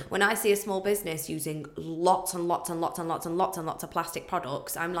excuse. Yeah. When I see a small business using lots and lots and lots and lots and lots and lots of plastic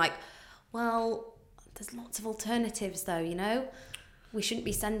products, I'm like, well, there's lots of alternatives though, we shouldn't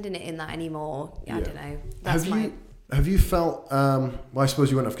be sending it in that anymore. I don't know. Have you felt, well, I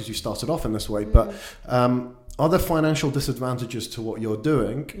suppose you wouldn't have because you started off in this way, but are there financial disadvantages to what you're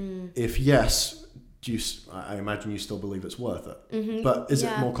doing? If yes, I imagine you still believe it's worth it. But is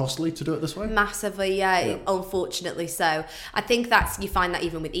it more costly to do it this way? Massively, yeah. Unfortunately so. I think you find that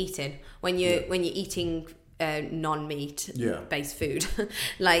even with eating. When you're eating non-meat based food,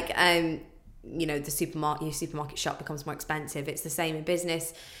 like your supermarket shop becomes more expensive. It's the same in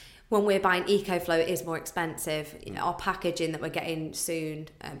business. When we're buying EcoFlow, it is more expensive. Our packaging that we're getting soon,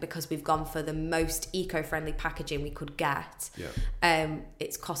 because we've gone for the most eco-friendly packaging we could get,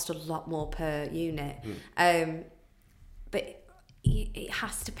 it's cost a lot more per unit. But it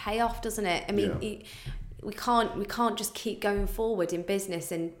has to pay off, doesn't it? I mean, we can't just keep going forward in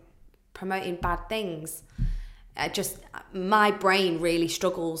business and promoting bad things. My brain really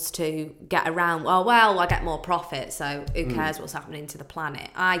struggles to get around, I get more profit, so who cares what's happening to the planet?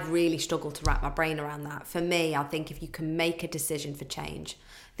 I really struggle to wrap my brain around that. For me, I think if you can make a decision for change,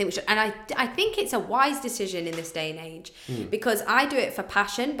 I think it's a wise decision in this day and age, because I do it for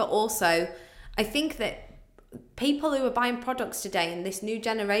passion, but also I think that people who are buying products today in this new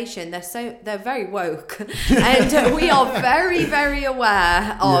generation, they're very woke and we are very, very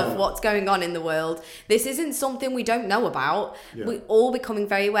aware of what's going on in the world. This isn't something we don't know about. We're all becoming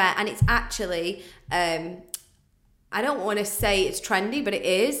very aware, and it's actually I don't want to say it's trendy, but it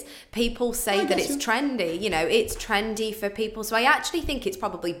is. People say that it's trendy. It's trendy for people. So I actually think it's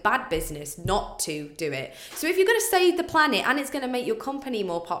probably bad business not to do it. So if you're going to save the planet and it's going to make your company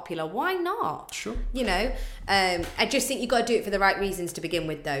more popular, why not? Sure. I just think you got to do it for the right reasons to begin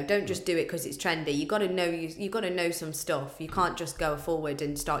with, though. Don't just do it because it's trendy. You got to know some stuff. You can't just go forward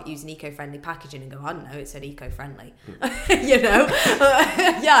and start using eco-friendly packaging and go, I don't know, it said eco-friendly. You know?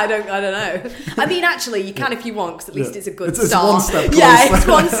 Yeah, I don't know. I mean, actually, you can if you want, because at least it's a good start. It's one step closer. Yeah, it's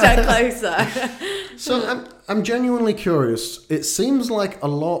one step closer. So I'm genuinely curious. It seems like a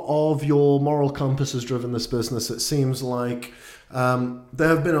lot of your moral compass has driven this business. It seems like there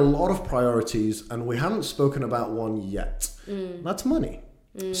have been a lot of priorities, and we haven't spoken about one yet. That's money.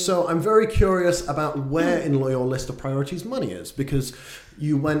 So I'm very curious about where in your list of priorities money is, because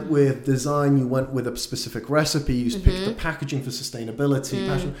you went with design, you went with a specific recipe, you picked the packaging for sustainability,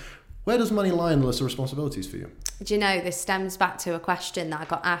 passion. Where does money lie in the list of responsibilities for you? Do you know, this stems back to a question that I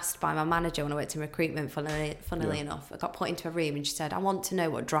got asked by my manager when I worked in recruitment, funnily enough. I got put into a room and she said, I want to know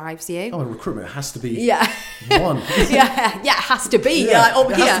what drives you. Oh, in recruitment, it has to be one. yeah, it has to be. Yeah, like,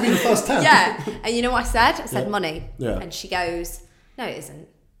 up it here. has to be the first 10. Yeah. And you know what I said? I said money. Yeah. And she goes, no, it isn't.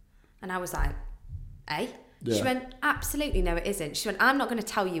 And I was like, eh? Yeah. She went, absolutely no, it isn't. She went, I'm not going to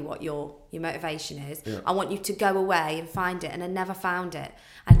tell you what your motivation is. Yeah. I want you to go away and find it. And I never found it.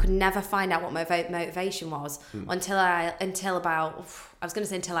 I could never find out what my motivation was until I had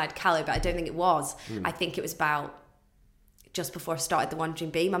Callie, but I don't think it was. I think it was about just before I started the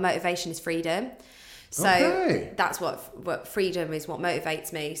Wandering Bee. My motivation is freedom. So that's what freedom is, what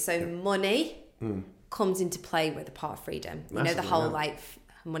motivates me. So money comes into play with a part of freedom. You know, the whole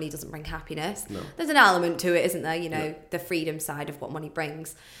money doesn't bring happiness. No. There's an element to it, isn't there? You know, the freedom side of what money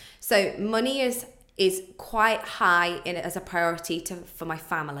brings. So money is quite high in it as a priority for my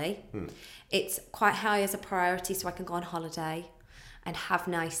family. It's quite high as a priority so I can go on holiday and have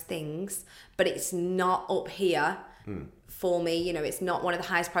nice things, but it's not up here for me. You know, it's not one of the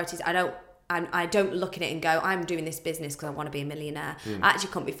highest priorities. I don't look at it and go, I'm doing this business because I want to be a millionaire. I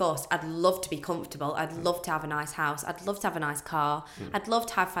actually couldn't be forced. I'd love to be comfortable. I'd love to have a nice house. I'd love to have a nice car. I'd love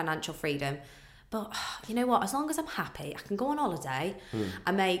to have financial freedom. But you know what? As long as I'm happy, I can go on holiday.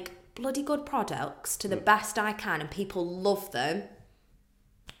 I make bloody good products to the best I can and people love them.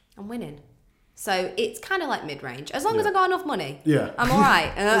 I'm winning. So it's kind of like mid-range. As long as I got enough money, I'm all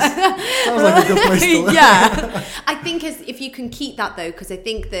right. Sounds like a good place to live. Yeah. I think if you can keep that, though, because I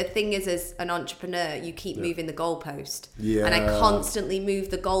think the thing is, as an entrepreneur, you keep moving the goalpost. Yeah. And I constantly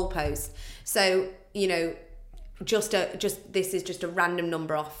move the goalpost. So, you know, this is just a random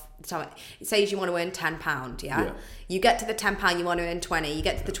number off the top. It says you want to earn £10, yeah? You get to the £10, you want to earn 20. You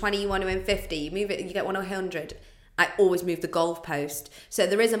get to the 20, you want to earn 50. You move it, you get 100. I always move the goalpost. So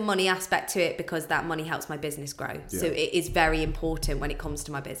there is a money aspect to it because that money helps my business grow. Yeah. So it is very important when it comes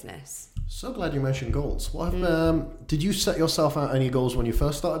to my business. So glad you mentioned goals. Did you set yourself out any goals when you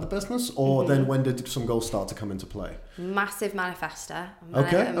first started the business, or then when did some goals start to come into play? Massive manifester.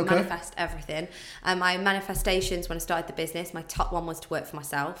 Okay. Manifest everything. My manifestations when I started the business, my top one was to work for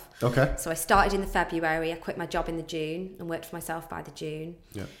myself. Okay. So I started in the February. I quit my job in the June and worked for myself by the June.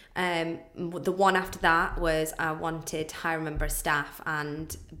 Yeah. The one after that was I wanted to hire a member of staff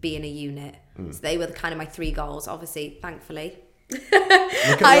and be in a unit. So they were kind of my three goals. Obviously, thankfully.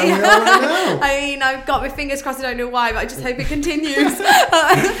 I mean, I've got my fingers crossed. I don't know why, but I just hope it continues.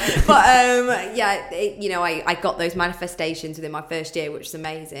 I got those manifestations within my first year, which is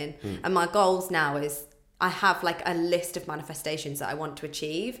amazing. And my goals now is I have like a list of manifestations that I want to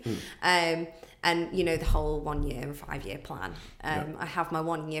achieve. And you know, the whole 1 year and 5 year plan. I have my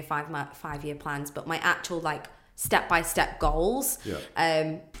 1 year, 5 year plans, but my actual like step-by-step goals.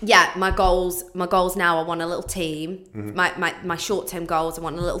 My goals now, I want a little team. My short-term goals, I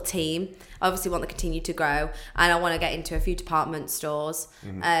want a little team. I obviously want to continue to grow, and I want to get into a few department stores.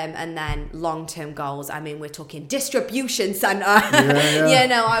 And then long-term goals, I mean, we're talking distribution center. You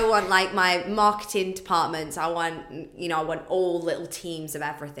know, I want like my marketing departments. I want all little teams of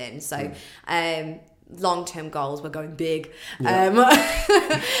everything. So long-term goals, we're going big. And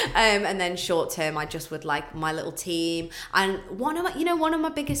then short-term, I just would like my little team. And one of my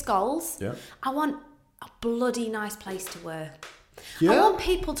biggest goals, I want a bloody nice place to work. I want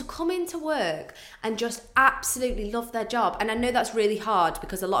people to come into work and just absolutely love their job. And I know that's really hard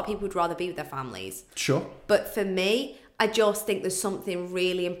because a lot of people would rather be with their families. Sure. But for me, I just think there's something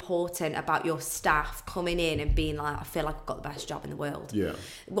really important about your staff coming in and being like, I feel like I've got the best job in the world. Yeah.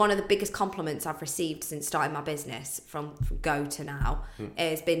 One of the biggest compliments I've received since starting my business from go to now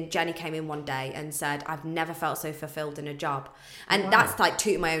has been Jenny came in one day and said, I've never felt so fulfilled in a job. And that's like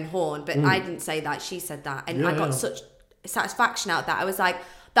tooting my own horn, but I didn't say that. She said that. And I got such satisfaction out of that. I was like,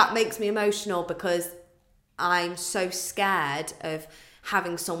 that makes me emotional because I'm so scared of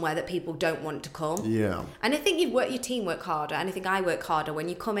having somewhere that people don't want to come. Yeah. And I think your team work harder, and I think I work harder when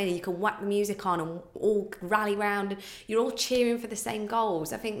you come in and you can whack the music on and all rally round and you're all cheering for the same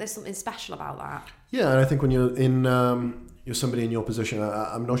goals. I think there's something special about that. Yeah, and I think when you're in, you're somebody in your position,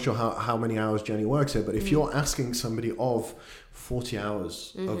 I'm not sure how many hours Jenny works here, but if you're asking somebody of 40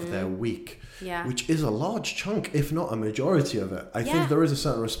 hours of their week, which is a large chunk, if not a majority of it, I think there is a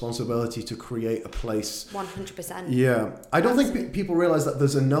certain responsibility to create a place. 100%. Yeah. I don't think people realize that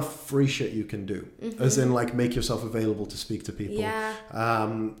there's enough free shit you can do, as in like make yourself available to speak to people,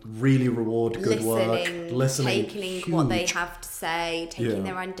 really reward good listening, taking what they have to say, taking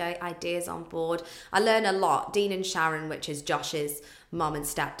their own ideas on board. I learn a lot. Dean and Sharon, which is Josh's mum and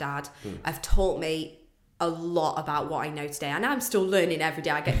stepdad, have taught me a lot about what I know today, and I'm still learning every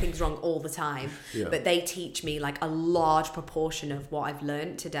day. I get things wrong all the time, but they teach me like a large proportion of what I've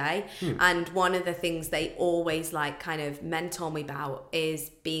learned today. And one of the things they always like kind of mentor me about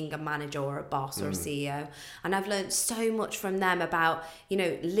is being a manager or a boss or a CEO. And I've learned so much from them about, you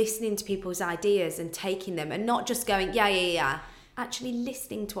know, listening to people's ideas and taking them and not just going actually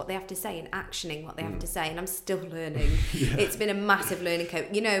listening to what they have to say and actioning what they have to say. And I'm still learning. It's been a massive learning curve.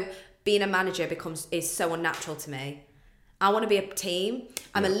 You know, being a manager is so unnatural to me. I want to be a team.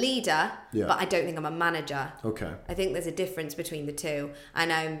 I'm a leader, but I don't think I'm a manager. Okay. I think there's a difference between the two,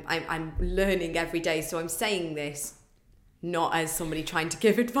 and I'm learning every day. So I'm saying this not as somebody trying to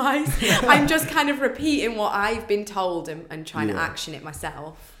give advice. I'm just kind of repeating what I've been told and trying to action it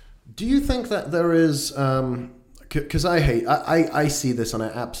myself. Do you think that there is? Because I see this and I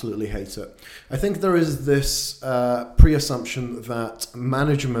absolutely hate it. I think there is this pre-assumption that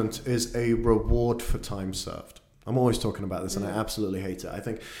management is a reward for time served. I'm always talking about this and I absolutely hate it. I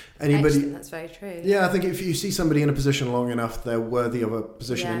think anybody... Actually, that's very true. Yeah, I think if you see somebody in a position long enough, they're worthy of a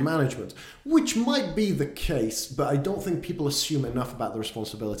position in management, which might be the case, but I don't think people assume enough about the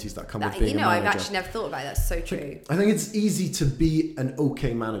responsibilities that come with being a manager. I've actually never thought about it. That's so true. I think it's easy to be an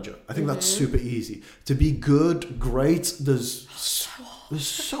okay manager. I think that's super easy. To be good, great, there's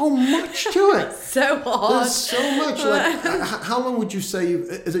so much to it. So hard. There's so much. Like, how long would you say?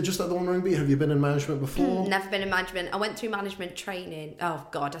 Is it just at the Wandering Bee? Have you been in management before? Never been in management. I went through management training. Oh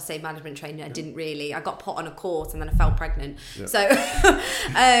God, I say management training. I didn't really. I got put on a course and then I fell pregnant. Yeah. So,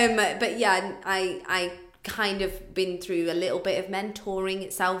 but yeah, I kind of been through a little bit of mentoring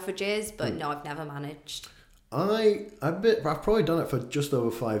at Selfridges, but no, I've never managed. I've probably done it for just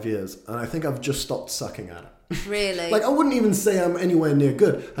over 5 years, and I think I've just stopped sucking at it. Really? Like, I wouldn't even say I'm anywhere near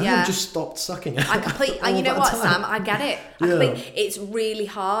good. I've just stopped sucking at it. And you know what, Sam? I get it. It's really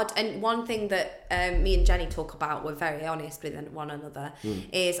hard. And one thing that me and Jenny talk about, we're very honest with one another,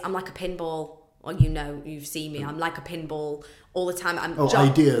 is I'm like a pinball. Well, you know, you've seen me. I'm like a pinball all the time.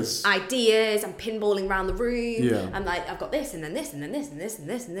 Ideas. I'm pinballing around the room. Yeah. I'm like, I've got this and then this and then this and this and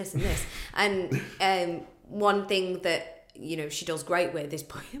this and this and this. And one thing that, you know, she does great with is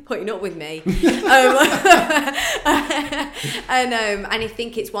putting up with me. And I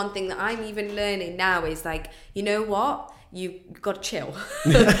think it's one thing that I'm even learning now is like, you know what? You've got to chill.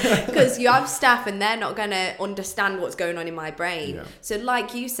 Because you have staff and they're not going to understand what's going on in my brain. Yeah. So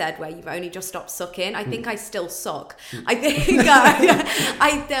like you said, where you've only just stopped sucking, I think I still suck. I think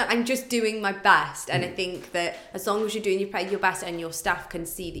I'm just doing my best. And I think that as long as you're doing your best and your staff can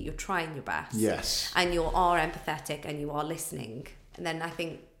see that you're trying your best. Yes. And you are empathetic and you are listening. And then I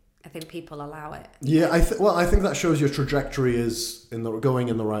think people allow it. Yeah, I think that shows your trajectory is going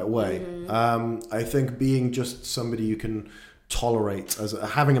in the right way. I think being just somebody you can tolerate,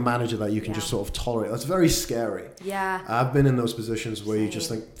 having a manager that you can just sort of tolerate, that's very scary. Yeah. I've been in those positions where you just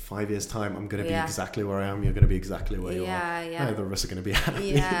think 5 years time, I'm going to be exactly where I am, you're going to be exactly where you are. Yeah. Neither of us are going to be happy.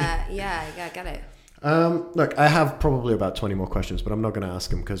 Yeah, I get it. Look, I have probably about 20 more questions, but I'm not going to ask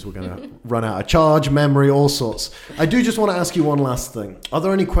them because we're going to run out of charge, memory, all sorts. I do just want to ask you one last thing. Are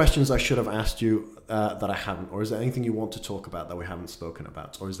there any questions I should have asked you that I haven't? Or is there anything you want to talk about that we haven't spoken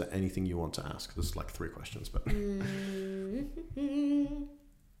about? Or is there anything you want to ask? There's like 3 questions, but... Let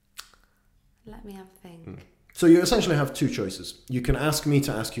me have a think. So you essentially have 2 choices. You can ask me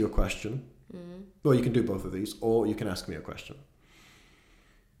to ask you a question. Or you can do both of these. Or you can ask me a question.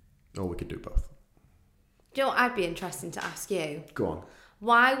 Or we could do both. Do you know what I'd be interested to ask you? Go on.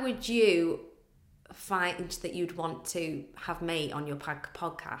 Why would you find that you'd want to have me on your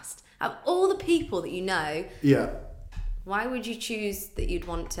podcast? Of all the people that you know, why would you choose that you'd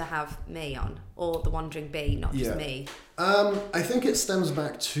want to have me on? Or the Wandering Bee, not just me? I think it stems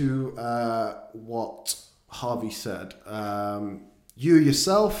back to what Harvey said. You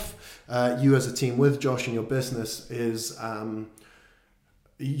yourself, you as a team with Josh and your business is...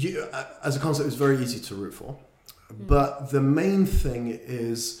 You, as a concept, is very easy to root for. But the main thing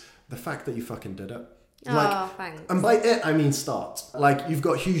is the fact that you fucking did it. Thanks. And by it, I mean start. Like, you've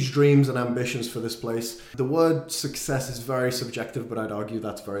got huge dreams and ambitions for this place. The word success is very subjective, but I'd argue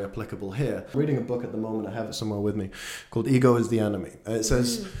that's very applicable here. I'm reading a book at the moment, I have it somewhere with me, called Ego is the Enemy. It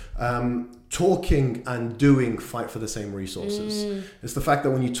says, talking and doing fight for the same resources. It's the fact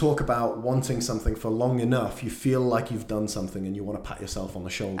that when you talk about wanting something for long enough, you feel like you've done something and you want to pat yourself on the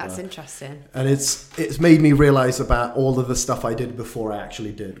shoulder. That's interesting. And it's made me realize about all of the stuff I did before I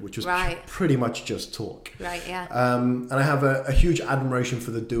actually did, which was pretty much just talk. Right, yeah. And I have a huge admiration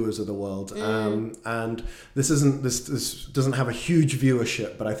for the doers of the world. And this doesn't have a huge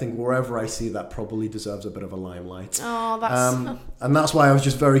viewership, but I think wherever I see that probably deserves a bit of a limelight. Oh, that's... and that's why I was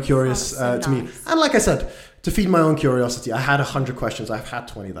just very curious to me. And like I said, to feed my own curiosity, I had 100 questions. I've had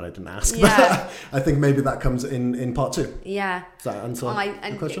 20 that I didn't ask. Yeah. But I think maybe that comes in part 2. Yeah. Does that answer the question?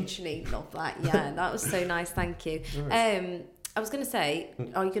 I literally love that. Yeah, that was so nice. Thank you. I was going to say,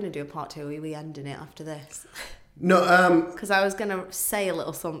 are you going to do a part 2 or are we ending it after this? No. Because I was going to say a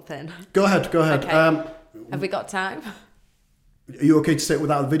little something. Go ahead. Okay. Have we got time? Are you okay to say it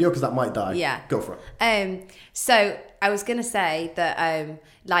without the video? Because that might die. Yeah. Go for it. So I was going to say that,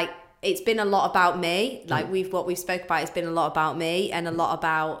 it's been a lot about me. Like what we've spoke about, it's been a lot about me and a lot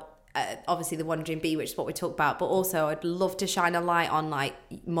about obviously the Wandering Bee, which is what we talked about. But also, I'd love to shine a light on like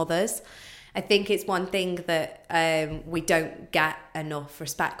mothers. I think it's one thing that we don't get enough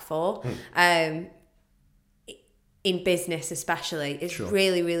respect for. In business, especially, it's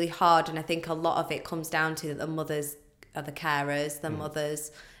really, really hard. And I think a lot of it comes down to that the mothers are the carers, the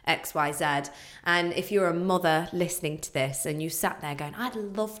mothers. XYZ. And if you're a mother listening to this and you sat there going, I'd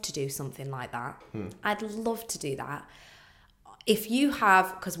love to do something like that. I'd love to do that. If you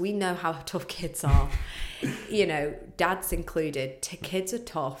have, because we know how tough kids are, dads included, kids are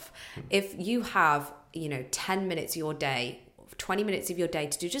tough. If you have, 10 minutes of your day, 20 minutes of your day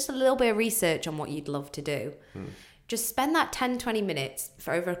to do just a little bit of research on what you'd love to do, just spend that 10, 20 minutes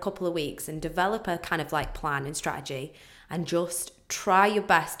for over a couple of weeks and develop a kind of like plan and strategy and just try your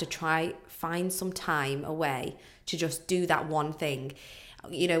best to find some time away to just do that one thing.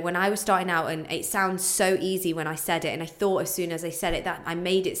 When I was starting out, and it sounds so easy when I said it, and I thought as soon as I said it that I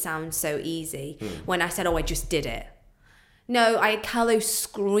made it sound so easy when I said, I just did it. No, I had Carlo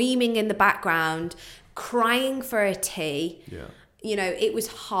screaming in the background, crying for a tea. Yeah. It was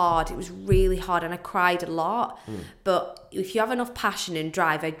hard. It was really hard, and I cried a lot. But if you have enough passion and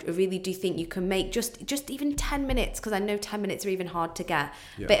drive, I really do think you can make just even 10 minutes, because I know 10 minutes are even hard to get,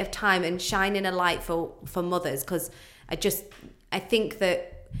 a bit of time and shining a light for mothers, because I think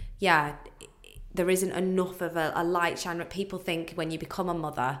that, there isn't enough of a light shine. People think when you become a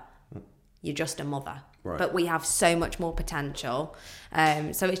mother, you're just a mother. Right. But we have so much more potential.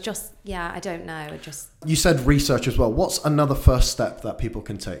 So it's just, I don't know. You said research as well. What's another first step that people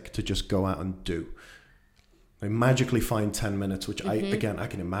can take to just go out and do? They magically find 10 minutes, which I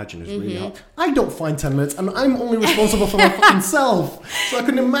can imagine is really hard. I don't find 10 minutes, and I'm only responsible for my fucking self. So I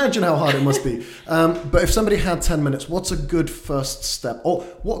can imagine how hard it must be. But if somebody had 10 minutes, what's a good first step? Or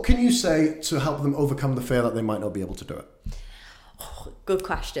what can you say to help them overcome the fear that they might not be able to do it? Oh, good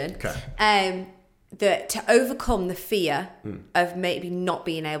question. Okay. That to overcome the fear of maybe not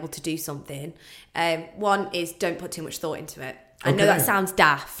being able to do something, one is don't put too much thought into it. I know that sounds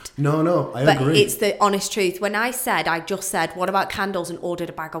daft. No, I agree. But it's the honest truth. When I just said, what about candles, and ordered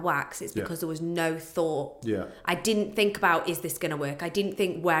a bag of wax, it's because there was no thought. Yeah. I didn't think about, is this going to work? I didn't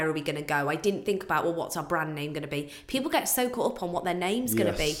think, where are we going to go? I didn't think about, well, what's our brand name going to be? People get so caught up on what their name's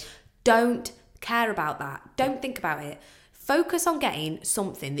going to be. Don't care about that. Don't think about it. Focus on getting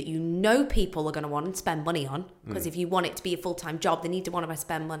something that people are going to want and spend money on. Because if you want it to be a full-time job, they need to want to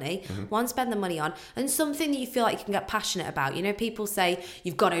spend money. Spend the money on. And something that you feel like you can get passionate about. People say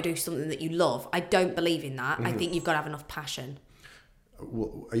you've got to do something that you love. I don't believe in that. I think you've got to have enough passion.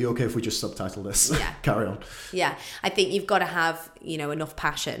 Well, are you okay if we just subtitle this? Yeah. Carry on. Yeah. I think you've got to have, enough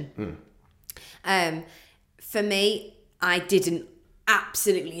passion. For me, I didn't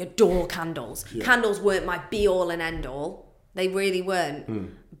absolutely adore candles. Yeah. Candles weren't my be-all and end-all. They really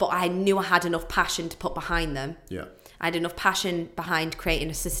weren't. But I knew I had enough passion to put behind them. Yeah. I had enough passion behind creating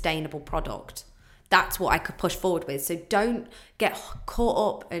a sustainable product. That's what I could push forward with. So don't get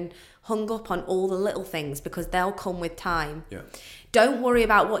caught up and hung up on all the little things, because they'll come with time. Yeah. Don't worry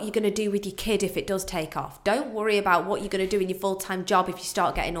about what you're going to do with your kid if it does take off. Don't worry about what you're going to do in your full-time job if you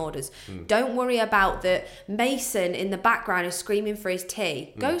start getting orders. Don't worry about the Mason in the background is screaming for his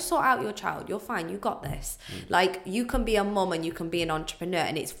tea. Go sort out your child. You're fine. You got this. Like, you can be a mum and you can be an entrepreneur,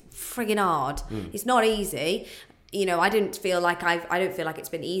 and it's friggin' hard. It's not easy. I don't feel like it's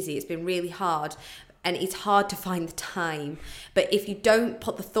been easy. It's been really hard. and it's hard to find the time. But if you don't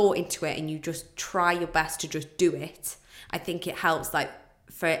put the thought into it and you just try your best to just do it, I think it helps. Like,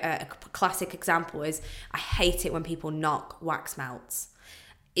 for a classic example is, I hate it when people knock wax melts.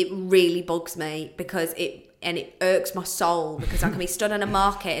 It really bugs me because it irks my soul, because I can be stood in a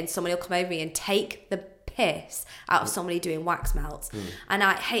market and somebody will come over me and take the piss out of somebody doing wax melts. And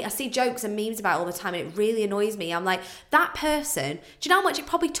I see jokes and memes about it all the time, and it really annoys me. I'm like, that person, do you know how much it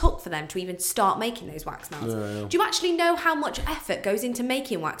probably took for them to even start making those wax melts? Do you actually know how much effort goes into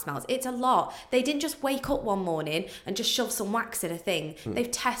making wax melts? It's a lot. They didn't just wake up one morning and just shove some wax in a thing. They've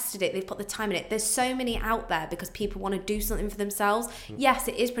tested it, they've put the time in it. There's so many out there because people want to do something for themselves. Yes,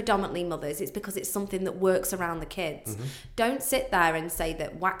 it is predominantly mothers. It's because it's something that works around the kids. Don't sit there and say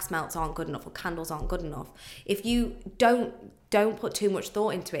that wax melts aren't good enough or candles aren't good enough. If you don't put too much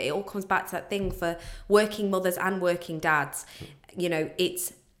thought into it, it all comes back to that thing for working mothers and working dads. You know,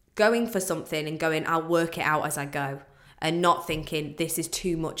 it's going for something and going, I'll work it out as I go, and not thinking this is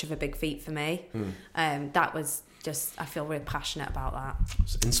too much of a big feat for me. That was just, I feel really passionate about that.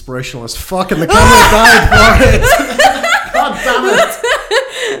 It's inspirational as fuck, and the camera died for it. God damn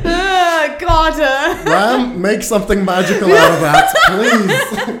it. God. Ram, make something magical out of that,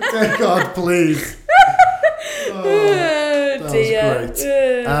 please. Dear God, please. That was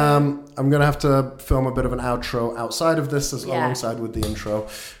great. I'm going to have to film a bit of an outro outside of this alongside with the intro.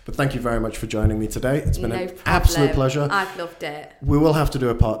 But thank you very much for joining me today. It's been an absolute pleasure. I've loved it. We will have to do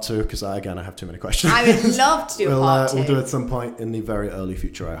a part 2 because I have too many questions. I would love to do a part 2. We'll do it at some point in the very early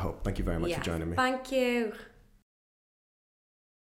future, I hope. Thank you very much for joining me. Thank you.